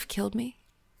really would have killed me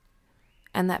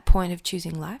and that point of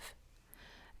choosing life.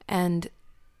 And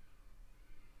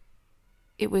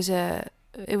it was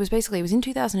in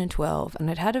 2012, and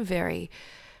it had a very,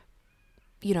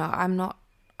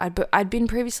 I'd been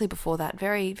previously before that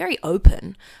very, very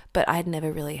open, but I'd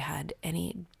never really had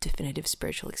any definitive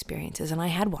spiritual experiences. And I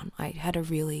had one. I had a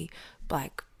really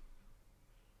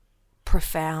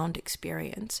profound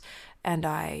experience, and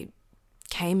I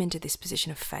came into this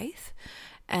position of faith,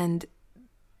 and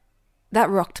that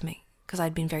rocked me because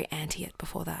I'd been very anti it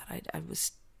before that. I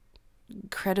was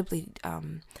incredibly, I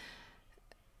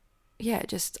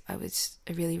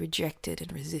really rejected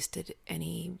and resisted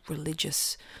any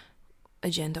religious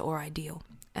agenda or ideal.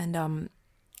 And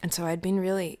so I'd been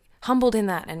really humbled in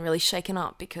that and really shaken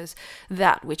up because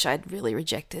that which I'd really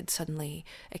rejected suddenly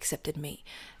accepted me.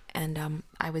 And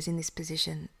I was in this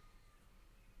position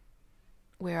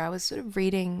where I was sort of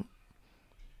reading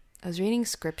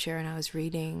scripture, and I was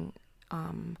reading,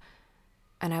 and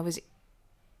I was,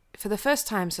 for the first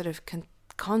time, sort of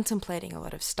contemplating a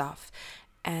lot of stuff.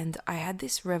 And I had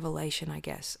this revelation, I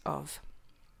guess, I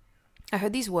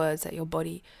heard these words that your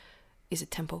body is a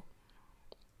temple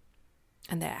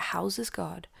and that it houses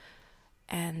God.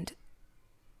 And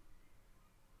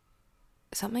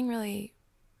something really,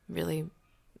 really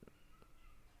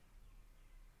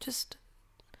just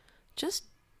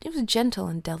it was gentle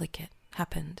and delicate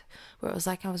happened, where it was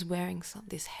like I was wearing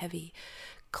this heavy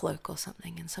cloak or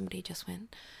something, and somebody just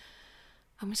went,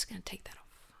 I'm just going to take that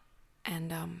off. And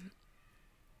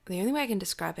the only way I can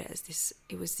describe it is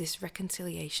it was this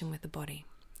reconciliation with the body,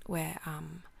 where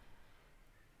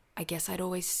I guess I'd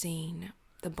always seen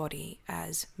the body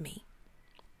as me.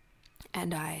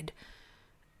 And I'd,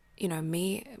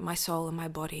 me, my soul and my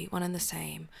body, one and the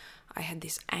same. I had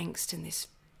this angst and this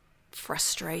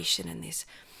frustration and this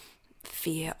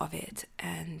fear of it,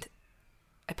 and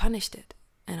I punished it,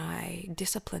 and I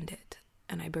disciplined it,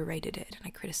 and I berated it, and I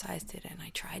criticized it, and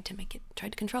I tried to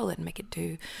control it and make it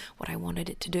do what I wanted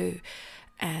it to do.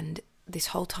 And this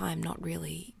whole time not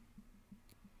really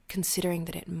considering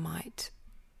that it might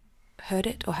hurt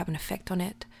it or have an effect on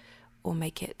it or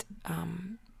make it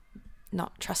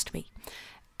not trust me.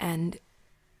 And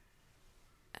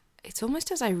it's almost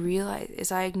as I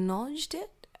acknowledged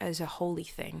it as a holy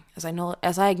thing, as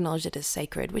I acknowledged it as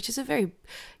sacred, which is a very,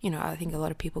 I think a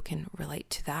lot of people can relate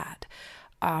to that.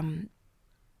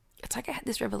 It's like I had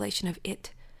this revelation of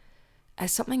it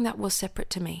as something that was separate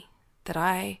to me,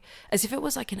 as if it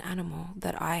was like an animal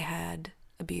that I had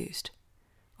abused,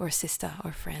 or a sister or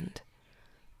a friend,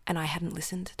 and I hadn't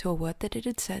listened to a word that it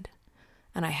had said,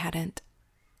 and I hadn't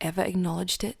ever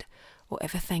acknowledged it, or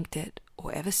ever thanked it,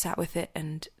 or ever sat with it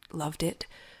and loved it.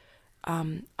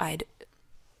 I'd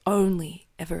only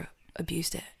ever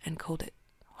abused it and called it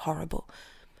horrible.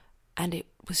 And it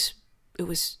was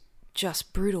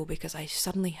just brutal, because I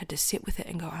suddenly had to sit with it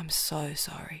and go, I'm so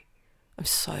sorry. I'm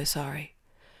so sorry.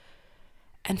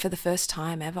 And for the first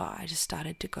time ever, I just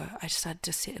started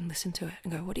to sit and listen to it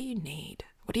and go, what do you need?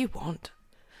 What do you want?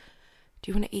 Do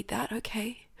you want to eat that?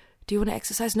 Okay. Do you want to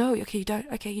exercise? No. Okay, you don't.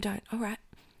 Okay, you don't. All right.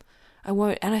 I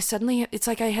won't. And it's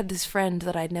like I had this friend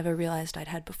that I'd never realized I'd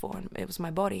had before, and it was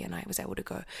my body, and I was able to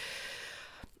go,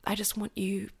 I just want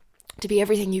you to be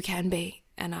everything you can be,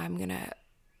 and I'm going to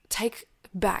take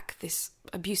back this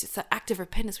abuse. It's that act of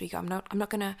repentance where you go, I'm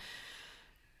going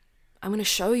to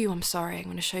show you I'm sorry. I'm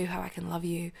going to show you how I can love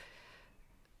you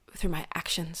through my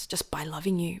actions, just by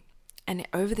loving you. And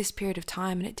over this period of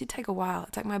time, and it did take a while,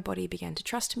 it's like my body began to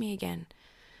trust me again.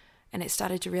 And it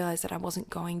started to realize that I wasn't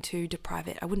going to deprive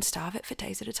it. I wouldn't starve it for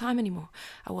days at a time anymore.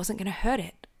 I wasn't going to hurt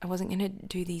it. I wasn't going to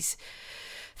do these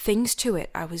things to it.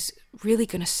 I was really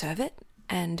going to serve it.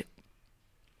 And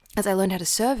as I learned how to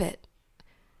serve it,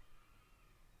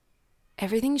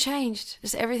 everything changed.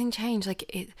 Just everything changed. Like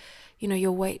it,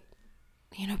 your weight,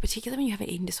 particularly when you have an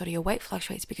eating disorder, your weight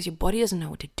fluctuates because your body doesn't know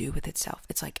what to do with itself.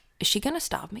 It's like, is she going to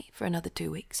starve me for another 2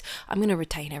 weeks? I'm going to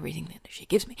retain everything that she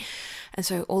gives me. And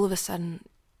so all of a sudden,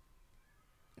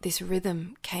 this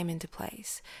rhythm came into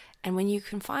place. And when you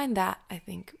can find that, I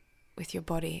think, with your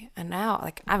body, and now,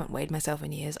 I haven't weighed myself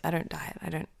in years. I don't diet. I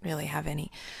don't really have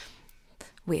any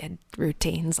weird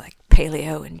routines like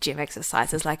paleo and gym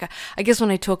exercises. I guess when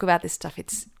I talk about this stuff,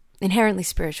 it's inherently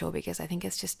spiritual, because I think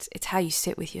it's how you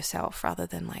sit with yourself rather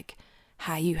than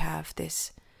how you have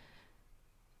this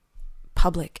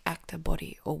public actor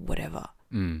body or whatever.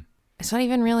 It's not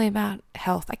even really about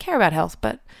health. I care about health,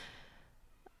 but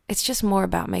it's just more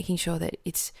about making sure that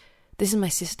this is my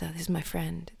sister, this is my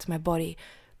friend, it's my body,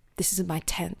 this is my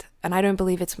tent. And I don't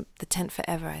believe it's the tent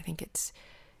forever. I think it's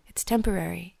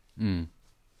temporary. Mm.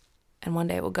 And one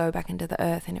day it will go back into the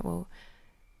earth and it will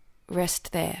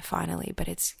rest there finally. But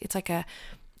it's like a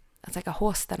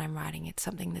horse that I'm riding. It's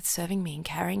something that's serving me and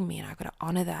carrying me, and I've got to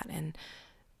honor that. And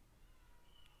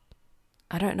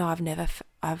I don't know,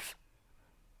 I've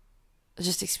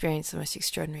just experienced the most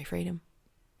extraordinary freedom.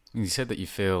 You said that you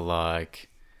feel like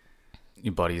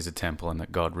your body is a temple and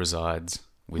that God resides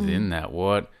within that.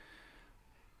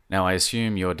 Now, I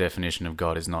assume your definition of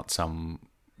God is not some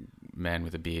man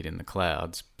with a beard in the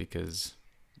clouds, because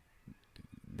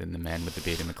then the man with the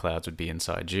beard in the clouds would be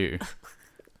inside you.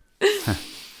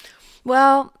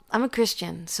 Well, I'm a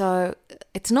Christian, so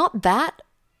it's not that,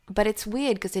 but it's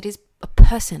weird because it is a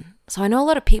person. So I know a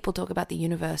lot of people talk about the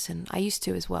universe, and I used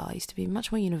to as well. I used to be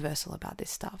much more universal about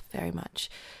this stuff, very much.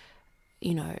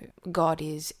 You know, God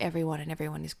is everyone and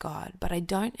everyone is God, but I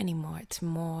don't anymore. It's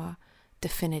more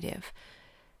definitive.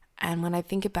 And when I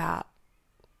think about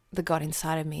the God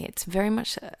inside of me, it's very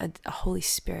much a Holy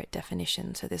Spirit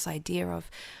definition. So this idea of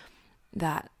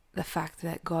that, the fact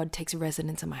that God takes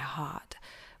residence in my heart,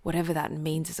 whatever that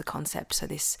means as a concept. So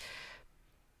this...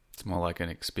 It's more like an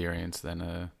experience than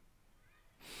a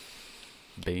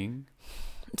being?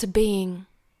 It's a being.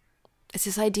 It's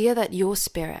this idea that your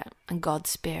spirit and God's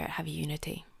spirit have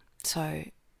unity. So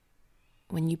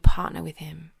when you partner with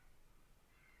him,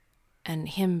 and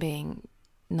him being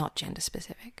not gender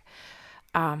specific,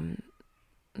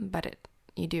 but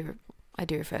I do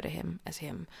refer to him as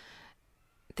him,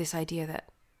 this idea that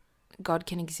God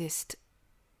can exist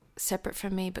separate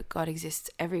from me, but God exists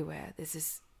everywhere. There's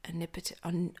this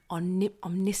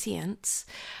omniscience,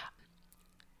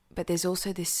 but there's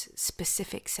also this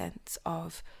specific sense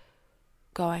of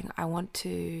going, I want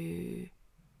to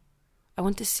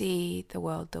see the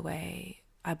world the way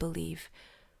I believe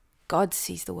God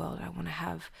sees the world. I want to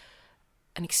have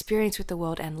an experience with the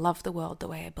world and love the world the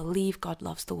way I believe God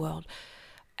loves the world.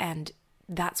 And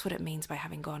that's what it means by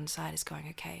having God inside, is going,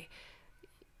 okay,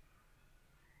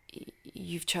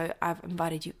 I've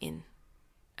invited you in.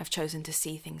 I've chosen to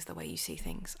see things the way you see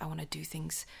things. I want to do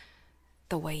things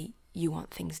the way you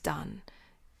want things done,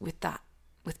 with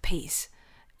peace.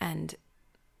 And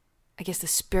I guess the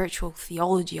spiritual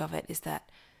theology of it is that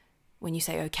when you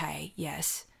say, okay,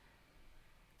 yes,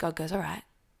 God goes, all right,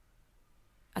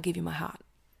 I'll give you my heart.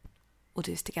 We'll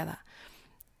do this together.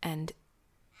 And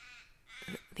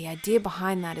the idea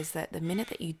behind that is that the minute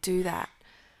that you do that,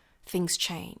 things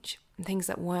change. And things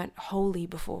that weren't holy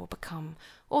before become,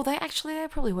 or they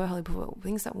probably were holy before.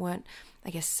 Things that weren't, I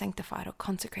guess, sanctified or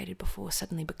consecrated before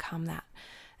suddenly become that.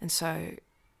 And so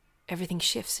everything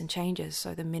shifts and changes.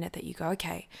 So the minute that you go,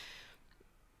 okay,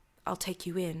 I'll take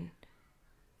you in,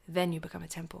 then you become a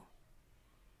temple.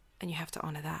 And you have to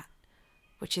honor that,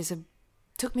 which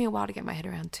took me a while to get my head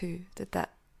around too,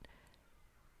 but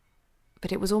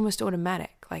it was almost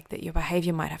automatic, like that your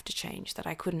behavior might have to change, that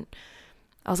I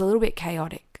was a little bit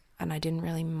chaotic, and I didn't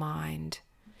really mind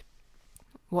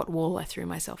what wall I threw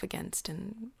myself against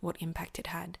and what impact it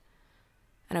had.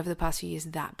 And over the past few years,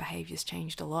 that behavior's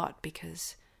changed a lot,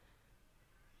 because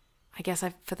I guess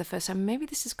for the first time, maybe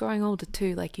this is growing older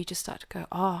too, like you just start to go,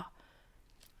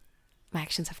 my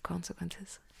actions have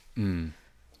consequences. Well,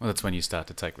 that's when you start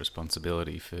to take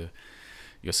responsibility for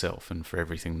yourself and for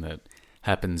everything that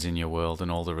happens in your world and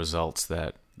all the results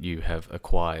that you have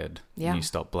acquired. Yeah. And you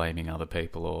stop blaming other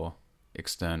people or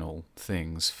external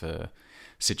things for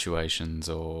situations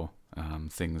or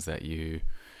things that you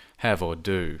have or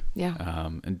do. Yeah.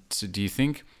 And so do you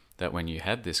think that when you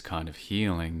had this kind of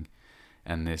healing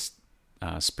and this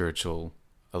spiritual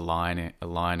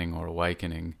aligning or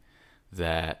awakening,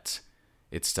 that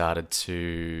it started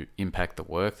to impact the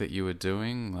work that you were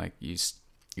doing? Like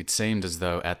it seemed as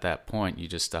though at that point you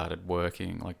just started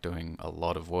working, like doing a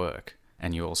lot of work,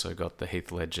 and you also got the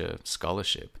Heath Ledger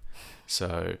Scholarship.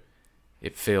 So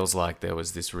it feels like there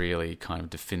was this really kind of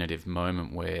definitive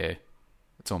moment where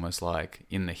it's almost like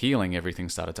in the healing, everything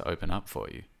started to open up for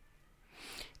you.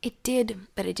 It did,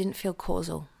 but it didn't feel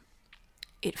causal.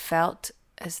 It felt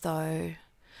as though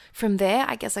from there,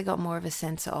 I guess I got more of a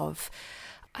sense of,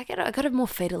 I got a more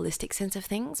fatalistic sense of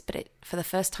things, but for the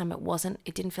first time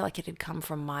it didn't feel like it had come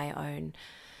from my own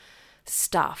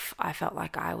stuff. I felt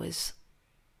like I was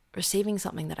receiving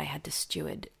something that I had to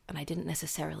steward, and I didn't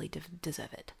necessarily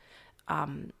deserve it.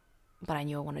 But I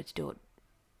knew I wanted to do it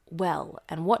well.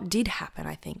 And what did happen,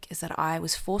 I think, is that I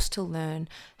was forced to learn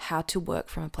how to work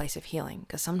from a place of healing.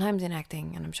 Because sometimes in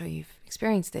acting, and I'm sure you've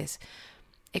experienced this,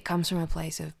 it comes from a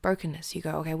place of brokenness. You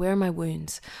go, okay, where are my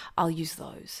wounds? I'll use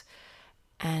those.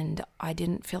 And I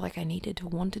didn't feel like I needed or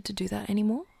wanted to do that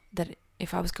anymore. That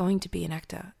if I was going to be an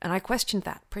actor, and I questioned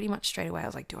that pretty much straight away. I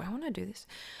was like, do I want to do this?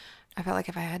 I felt like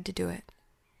if I had to do it,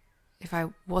 if I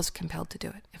was compelled to do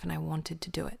it, if I wanted to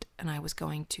do it, and I was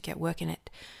going to get work in it,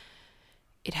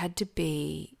 it had to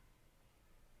be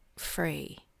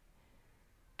free.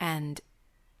 And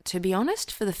to be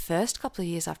honest, for the first couple of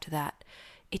years after that,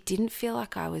 it didn't feel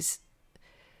like I was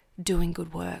doing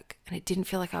good work, and it didn't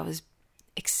feel like I was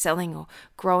excelling or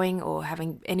growing or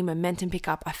having any momentum pick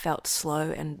up. I felt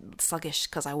slow and sluggish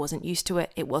because I wasn't used to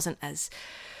it. It wasn't as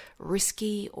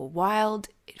risky or wild.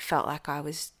 It felt like I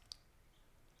was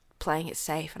playing it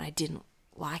safe, and I didn't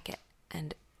like it.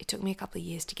 And it took me a couple of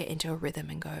years to get into a rhythm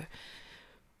and go,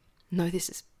 no, this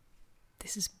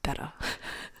is better.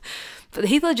 But the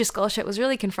Heath Ledger Scholarship was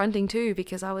really confronting too,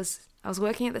 because I was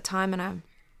working at the time, and I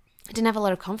didn't have a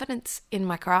lot of confidence in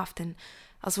my craft, and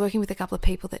I was working with a couple of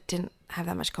people that didn't have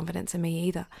that much confidence in me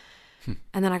either.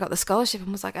 And then I got the scholarship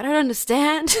and was like, I don't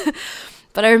understand.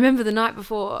 But I remember the night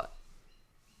before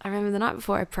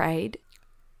I prayed.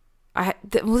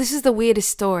 This is the weirdest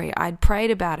story. I'd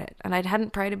prayed about it, and I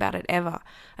hadn't prayed about it ever.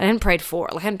 I hadn't prayed for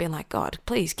it. I hadn't been like, God,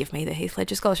 please give me the Heath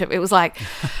Ledger Scholarship. It was like,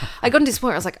 I got to this point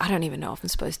where I was like, I don't even know if I'm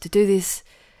supposed to do this.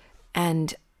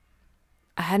 And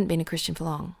I hadn't been a Christian for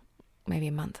long, maybe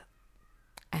a month,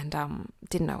 and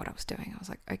didn't know what I was doing. I was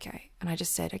like, okay. And I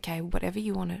just said, okay, whatever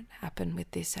you want to happen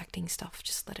with this acting stuff,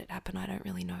 just let it happen. I don't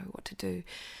really know what to do.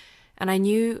 And I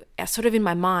knew, sort of in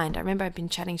my mind, I remember I'd been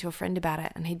chatting to a friend about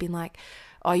it, and he'd been like,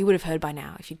 oh, you would have heard by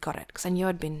now if you'd got it, because I knew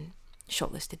I'd been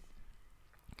shortlisted.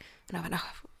 And I went,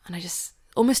 oh, and I just,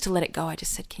 almost to let it go, I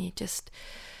just said, can you just,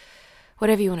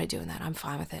 whatever you want to do in that, I'm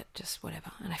fine with it, just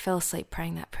whatever. And I fell asleep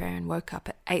praying that prayer and woke up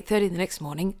at 8:30 the next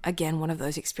morning, again, one of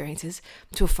those experiences,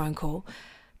 to a phone call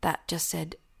that just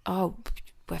said, oh,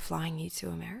 we're flying you to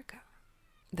America.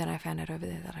 Then I found out over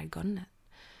there that I'd gotten it.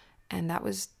 And that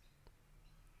was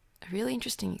a really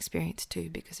interesting experience too,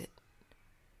 because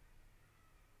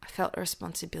I felt a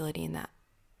responsibility in that.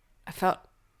 I felt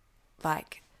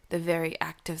like the very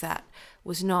act of that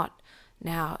was not,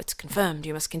 now it's confirmed,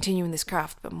 you must continue in this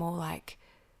craft, but more like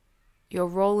your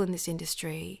role in this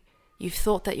industry, you've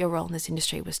thought that your role in this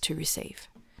industry was to receive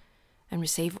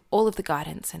all of the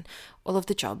guidance and all of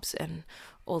the jobs and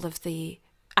all of the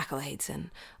accolades and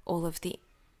all of the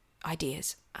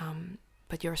ideas.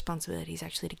 But your responsibility is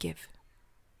actually to give.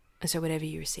 And so whatever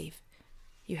you receive,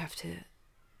 you have to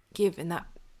give. And that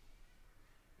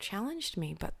challenged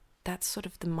me, but that's sort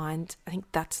of I think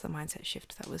that's the mindset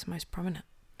shift that was most prominent.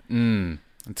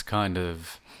 It's kind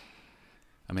of,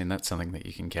 I mean, that's something that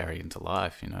you can carry into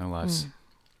life, life's,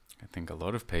 I think a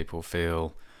lot of people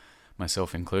feel,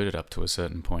 myself included up to a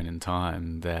certain point in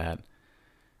time, that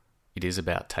it is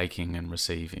about taking and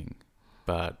receiving,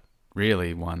 but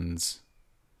really one's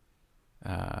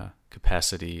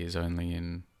capacity is only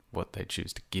in what they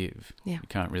choose to give. Yeah.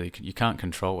 You can't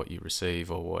control what you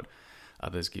receive or what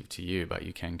others give to you, but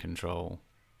you can control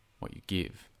what you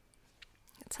give.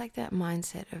 It's like that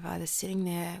mindset of either sitting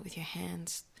there with your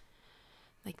hands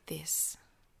like this.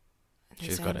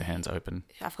 She's got her hands open.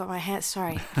 I've got my hands,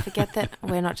 sorry, forget that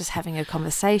we're not just having a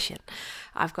conversation.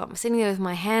 I'm sitting there with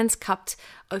my hands cupped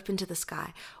open to the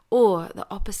sky, or the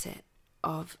opposite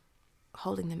of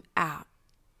holding them out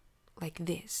like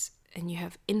this. And you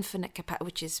have infinite capacity,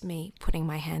 which is me putting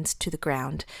my hands to the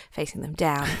ground, facing them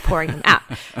down, pouring them out.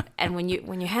 And when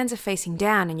your hands are facing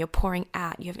down and you're pouring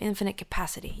out, you have infinite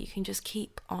capacity. You can just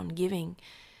keep on giving.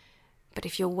 But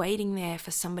if you're waiting there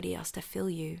for somebody else to fill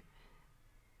you,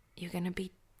 you're going to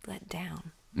be let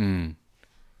down.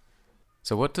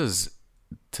 So what does,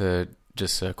 to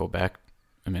just circle back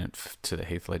a minute to the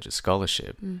Heath Ledger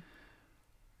Scholarship,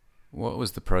 what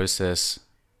was the process?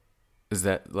 Is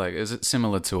it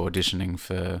similar to auditioning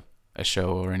for a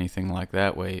show or anything like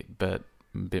that, but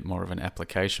a bit more of an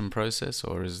application process,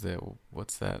 or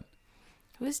what's that?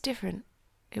 It was different.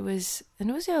 It was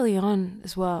early on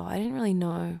as well. I didn't really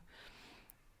know.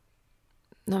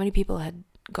 Not many people had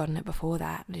gotten it before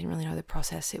that. I didn't really know the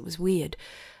process. It was weird.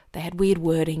 They had weird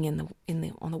wording on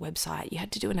the website. You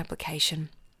had to do an application.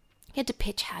 You had to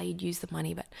pitch how you'd use the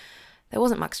money, but there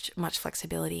wasn't much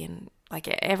flexibility, and like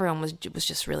everyone was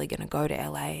just really going to go to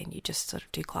LA, and you just sort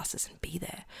of do classes and be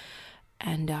there.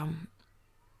 And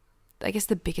I guess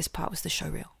the biggest part was the show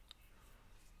reel.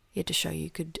 You had to show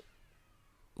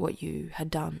what you had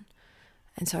done,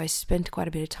 and so I spent quite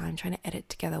a bit of time trying to edit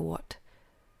together what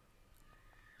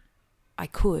I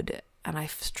could, and I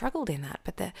struggled in that.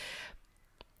 But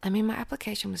my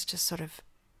application was just sort of,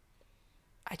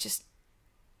 I just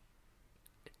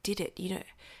did it. You know,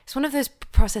 it's one of those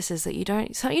processes that you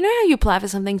don't. So you know how you apply for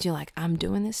some things, you're like, I'm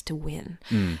doing this to win.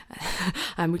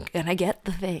 I'm gonna get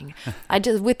the thing. I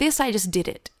just did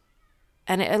it.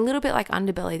 And a little bit like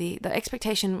Underbelly, the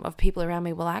expectation of people around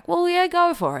me were like, well, yeah,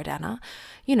 go for it, Anna.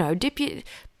 You know,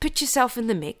 put yourself in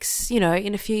the mix. You know,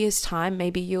 in a few years' time,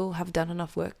 maybe you'll have done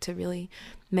enough work to really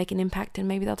make an impact, and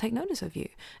maybe they'll take notice of you.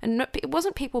 And it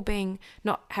wasn't people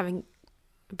not having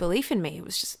belief in me. It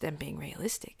was just them being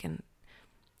realistic. And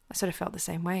I sort of felt the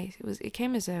same way. It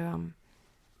came as a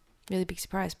really big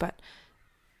surprise, but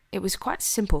it was quite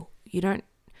simple.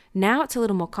 Now it's a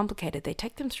little more complicated. They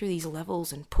take them through these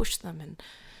levels and push them, and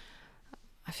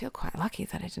I feel quite lucky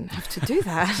that I didn't have to do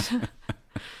that.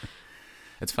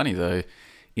 It's funny though,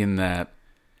 in that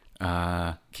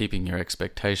keeping your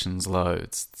expectations low,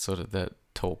 it's sort of that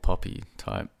tall poppy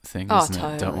type thing, isn't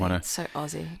totally. it? Don't want to, it's so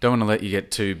Aussie. Don't want to let you get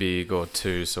too big or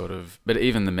too sort of, but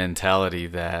even the mentality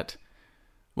that,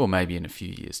 well, maybe in a few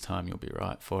years' time you'll be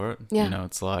right for it. Yeah. You know,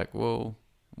 it's like, well,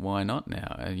 why not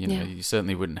now? And, you know, you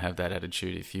certainly wouldn't have that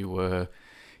attitude if you were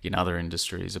in other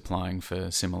industries applying for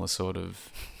similar sort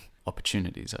of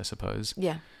opportunities, I suppose.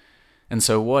 Yeah. And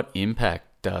so what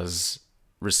impact does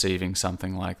receiving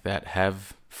something like that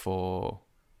have for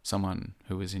someone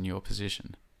who is in your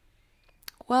position?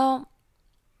 Well,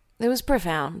 it was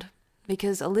profound,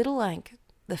 because a little like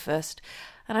the first,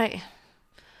 and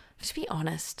to be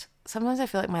honest, sometimes I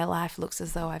feel like my life looks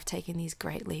as though I've taken these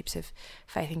great leaps of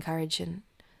faith and courage, and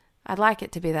I'd like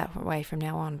it to be that way from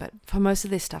now on. But for most of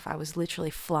this stuff, I was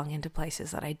literally flung into places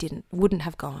that I wouldn't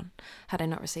have gone had I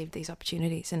not received these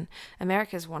opportunities. And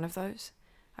America's one of those.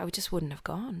 I just wouldn't have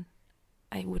gone.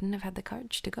 I wouldn't have had the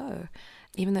courage to go,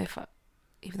 even though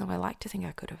I like to think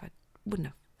I could have. I wouldn't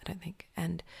have, I don't think.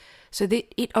 And so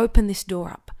it opened this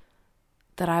door up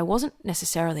that I wasn't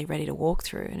necessarily ready to walk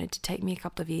through, and it did take me a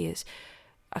couple of years.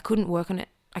 I couldn't work on it.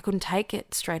 I couldn't take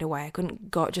it straight away. I couldn't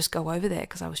go over there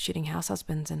because I was shooting House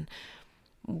Husbands, and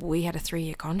we had a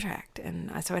 3-year contract.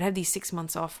 And so I'd had these 6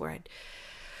 months off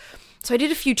so I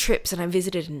did a few trips and I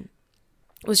visited, and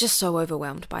was just so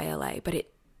overwhelmed by LA. But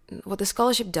what the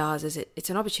scholarship does is it's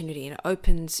an opportunity, and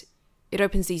it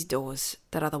opens these doors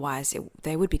that otherwise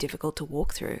they would be difficult to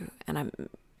walk through. And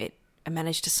I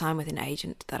managed to sign with an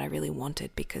agent that I really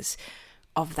wanted because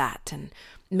of that, and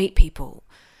meet people.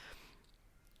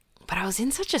 But I was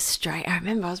in such a strait. I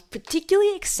remember I was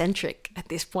particularly eccentric at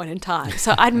this point in time.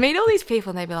 So I'd meet all these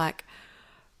people and they'd be like,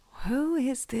 who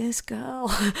is this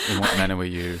girl? In what manner were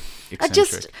you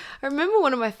eccentric? I remember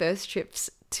one of my first trips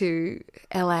to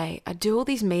LA. I'd do all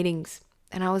these meetings,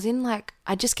 and I was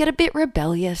I just get a bit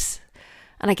rebellious,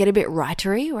 and I get a bit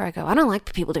writery, where I go, I don't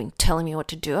like people telling me what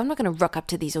to do. I'm not going to rock up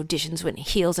to these auditions with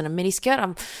heels and a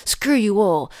miniskirt. Screw you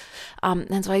all.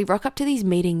 And so I rock up to these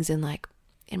meetings in my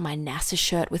NASA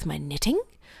shirt with my knitting,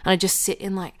 and I just sit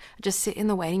in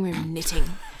the waiting room knitting,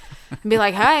 and be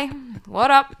like, "Hey,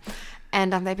 what up?"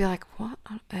 And they'd be like, "What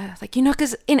on earth?"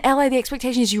 Because in LA the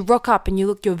expectation is you rock up and you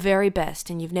look your very best,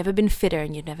 and you've never been fitter,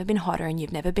 and you've never been hotter, and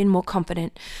you've never been more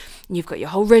confident, and you've got your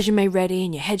whole resume ready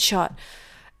and your headshot,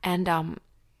 and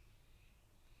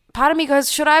part of me goes,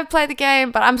 should I have played the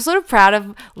game? But I'm sort of proud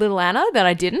of little Anna that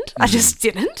I didn't. I just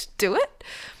didn't do it.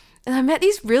 And I met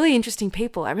these really interesting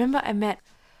people. I remember I met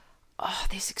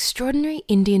this extraordinary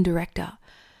Indian director.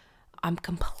 I'm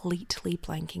completely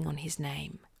blanking on his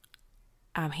name.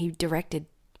 He directed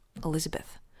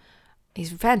Elizabeth.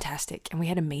 He's fantastic. And we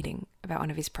had a meeting about one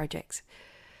of his projects.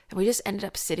 And we just ended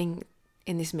up sitting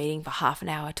in this meeting for half an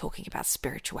hour talking about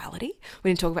spirituality. We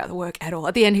didn't talk about the work at all.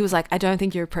 At the end, he was like, I don't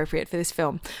think you're appropriate for this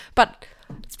film. But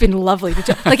it's been lovely to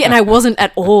talk. And I wasn't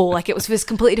at all. It was this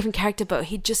completely different character, but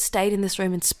he just stayed in this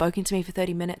room and spoken to me for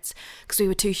 30 minutes because we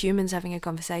were two humans having a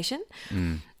conversation.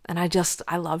 And I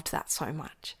loved that so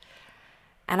much.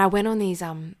 And I went on these,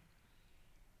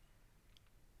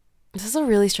 this is a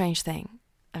really strange thing.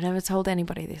 I've never told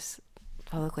anybody this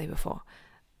publicly before.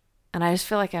 And I just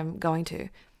feel like I'm going to.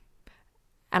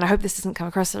 And I hope this doesn't come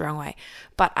across the wrong way.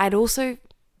 But I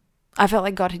felt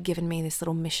like God had given me this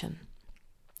little mission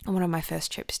on one of my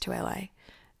first trips to LA,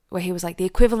 where he was like, the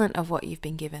equivalent of what you've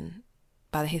been given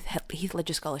by the Heath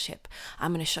Ledger Scholarship,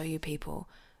 I'm going to show you people,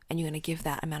 and you're going to give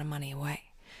that amount of money away.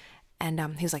 And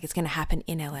he was like, it's going to happen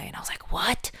in LA. And I was like,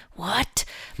 what?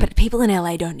 But people in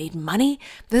LA don't need money?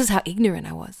 This is how ignorant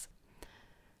I was.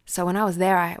 So when I was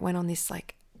there, I went on this, I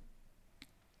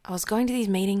was going to these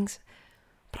meetings,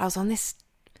 but I was on this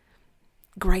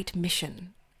great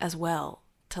mission as well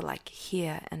to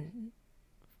hear and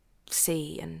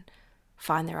see and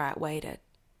find the right way to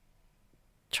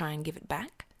try and give it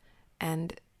back.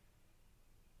 And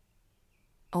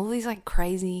all these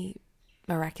crazy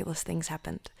miraculous things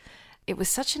happened, it was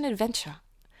such an adventure.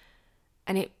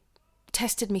 And it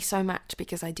tested me so much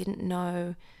because I didn't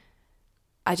know.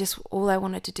 All I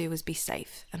wanted to do was be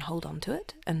safe and hold on to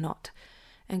it and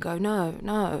go,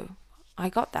 no, I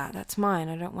got that. That's mine.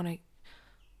 I don't want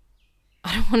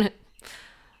to,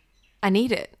 I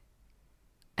need it.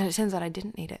 And it turns out I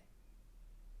didn't need it.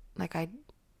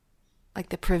 Like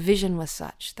the provision was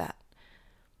such that,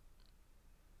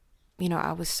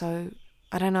 I was so,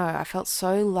 I don't know, I felt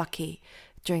so lucky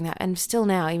during that. And still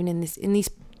now, even in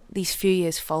these few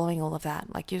years following all of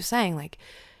that, like you were saying, like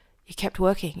you kept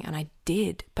working, and I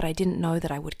did, but I didn't know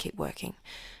that I would keep working.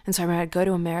 And so I remember I'd go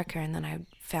to America, and then I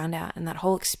found out, and that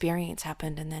whole experience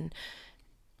happened. And then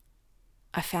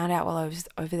I found out while I was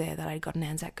over there that I'd gotten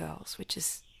Anzac Girls, which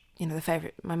is,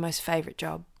 my most favorite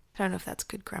job. I don't know if that's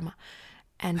good grammar.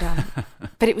 And,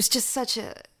 but it was just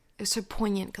it was so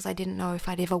poignant because I didn't know if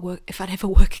I'd ever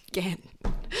work again.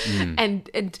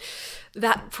 And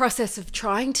that process of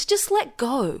trying to just let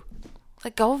go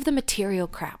of the material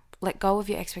crap, let go of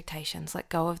your expectations, let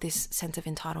go of this sense of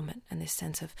entitlement and this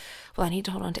sense of, well, I need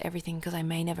to hold on to everything because I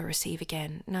may never receive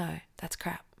again. No, that's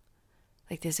crap.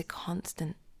 Like there's a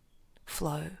constant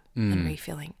flow and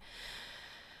refilling.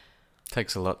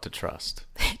 Takes a lot to trust.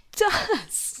 It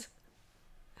does.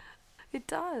 It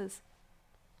does.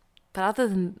 But other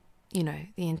than, the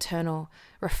internal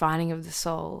refining of the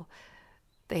soul,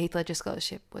 the Heath Ledger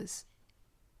Scholarship was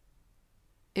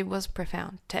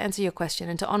profound. To answer your question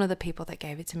and to honour the people that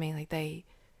gave it to me, like they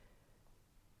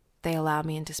allowed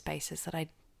me into spaces that I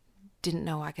didn't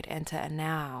know I could enter, and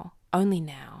now, only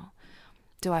now,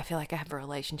 do I feel like I have a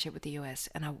relationship with the US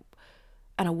and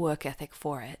a work ethic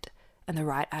for it, and the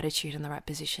right attitude and the right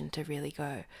position to really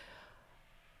go,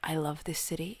 I love this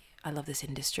city, I love this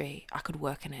industry, I could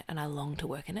work in it, and I long to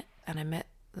work in it. And I met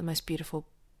the most beautiful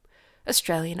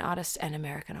Australian artists and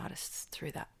American artists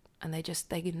through that. And they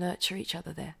nurture each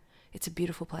other there. It's a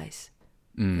beautiful place.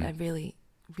 I really,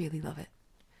 really love it.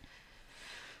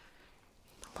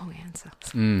 Long answer.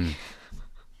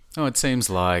 Oh, it seems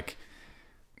like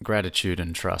gratitude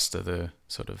and trust are the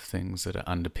sort of things that are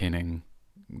underpinning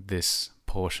this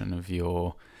portion of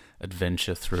your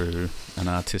adventure through an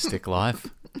artistic life.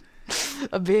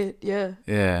 A bit, yeah.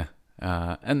 Yeah.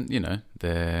 And,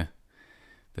 they're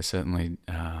certainly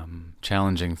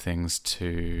challenging things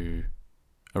to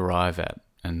arrive at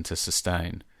and to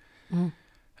sustain.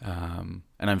 And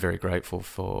I'm very grateful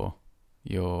for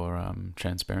your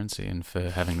transparency and for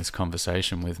having this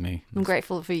conversation with me. I'm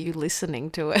grateful for you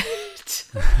listening to it.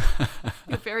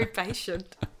 You're very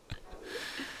patient.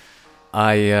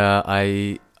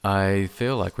 I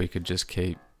feel like we could just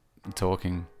keep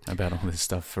talking about all this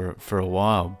stuff for a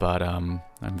while, but I'm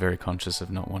very conscious of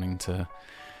not wanting to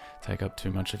take up too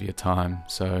much of your time.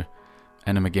 So,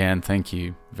 Anna McGann, thank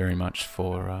you very much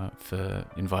for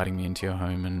inviting me into your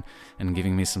home and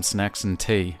giving me some snacks and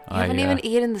tea. You haven't even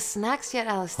eaten the snacks yet,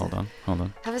 Alistair. Hold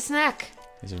on. Have a snack.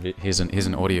 Here's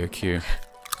an audio cue.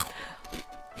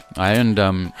 I end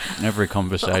every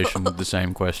conversation with the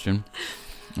same question,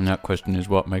 and that question is,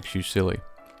 what makes you silly?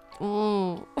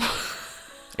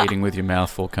 Eating with your mouth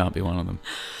full can't be one of them.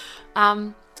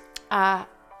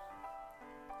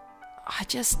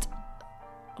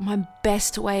 My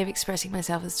best way of expressing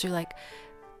myself is through like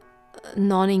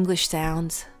non-English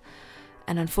sounds,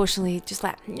 and unfortunately just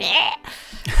like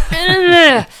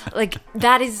like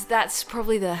that's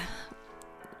probably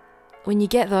when you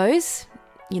get those,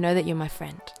 you know that you're my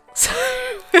friend.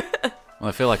 Well,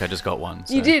 I feel like I just got one.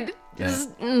 So. You did. Yeah.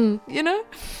 You're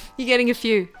getting a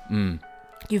few.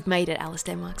 You've made it,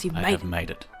 Alistair Marks. I have made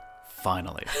it.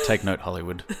 Finally. Take note,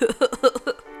 Hollywood.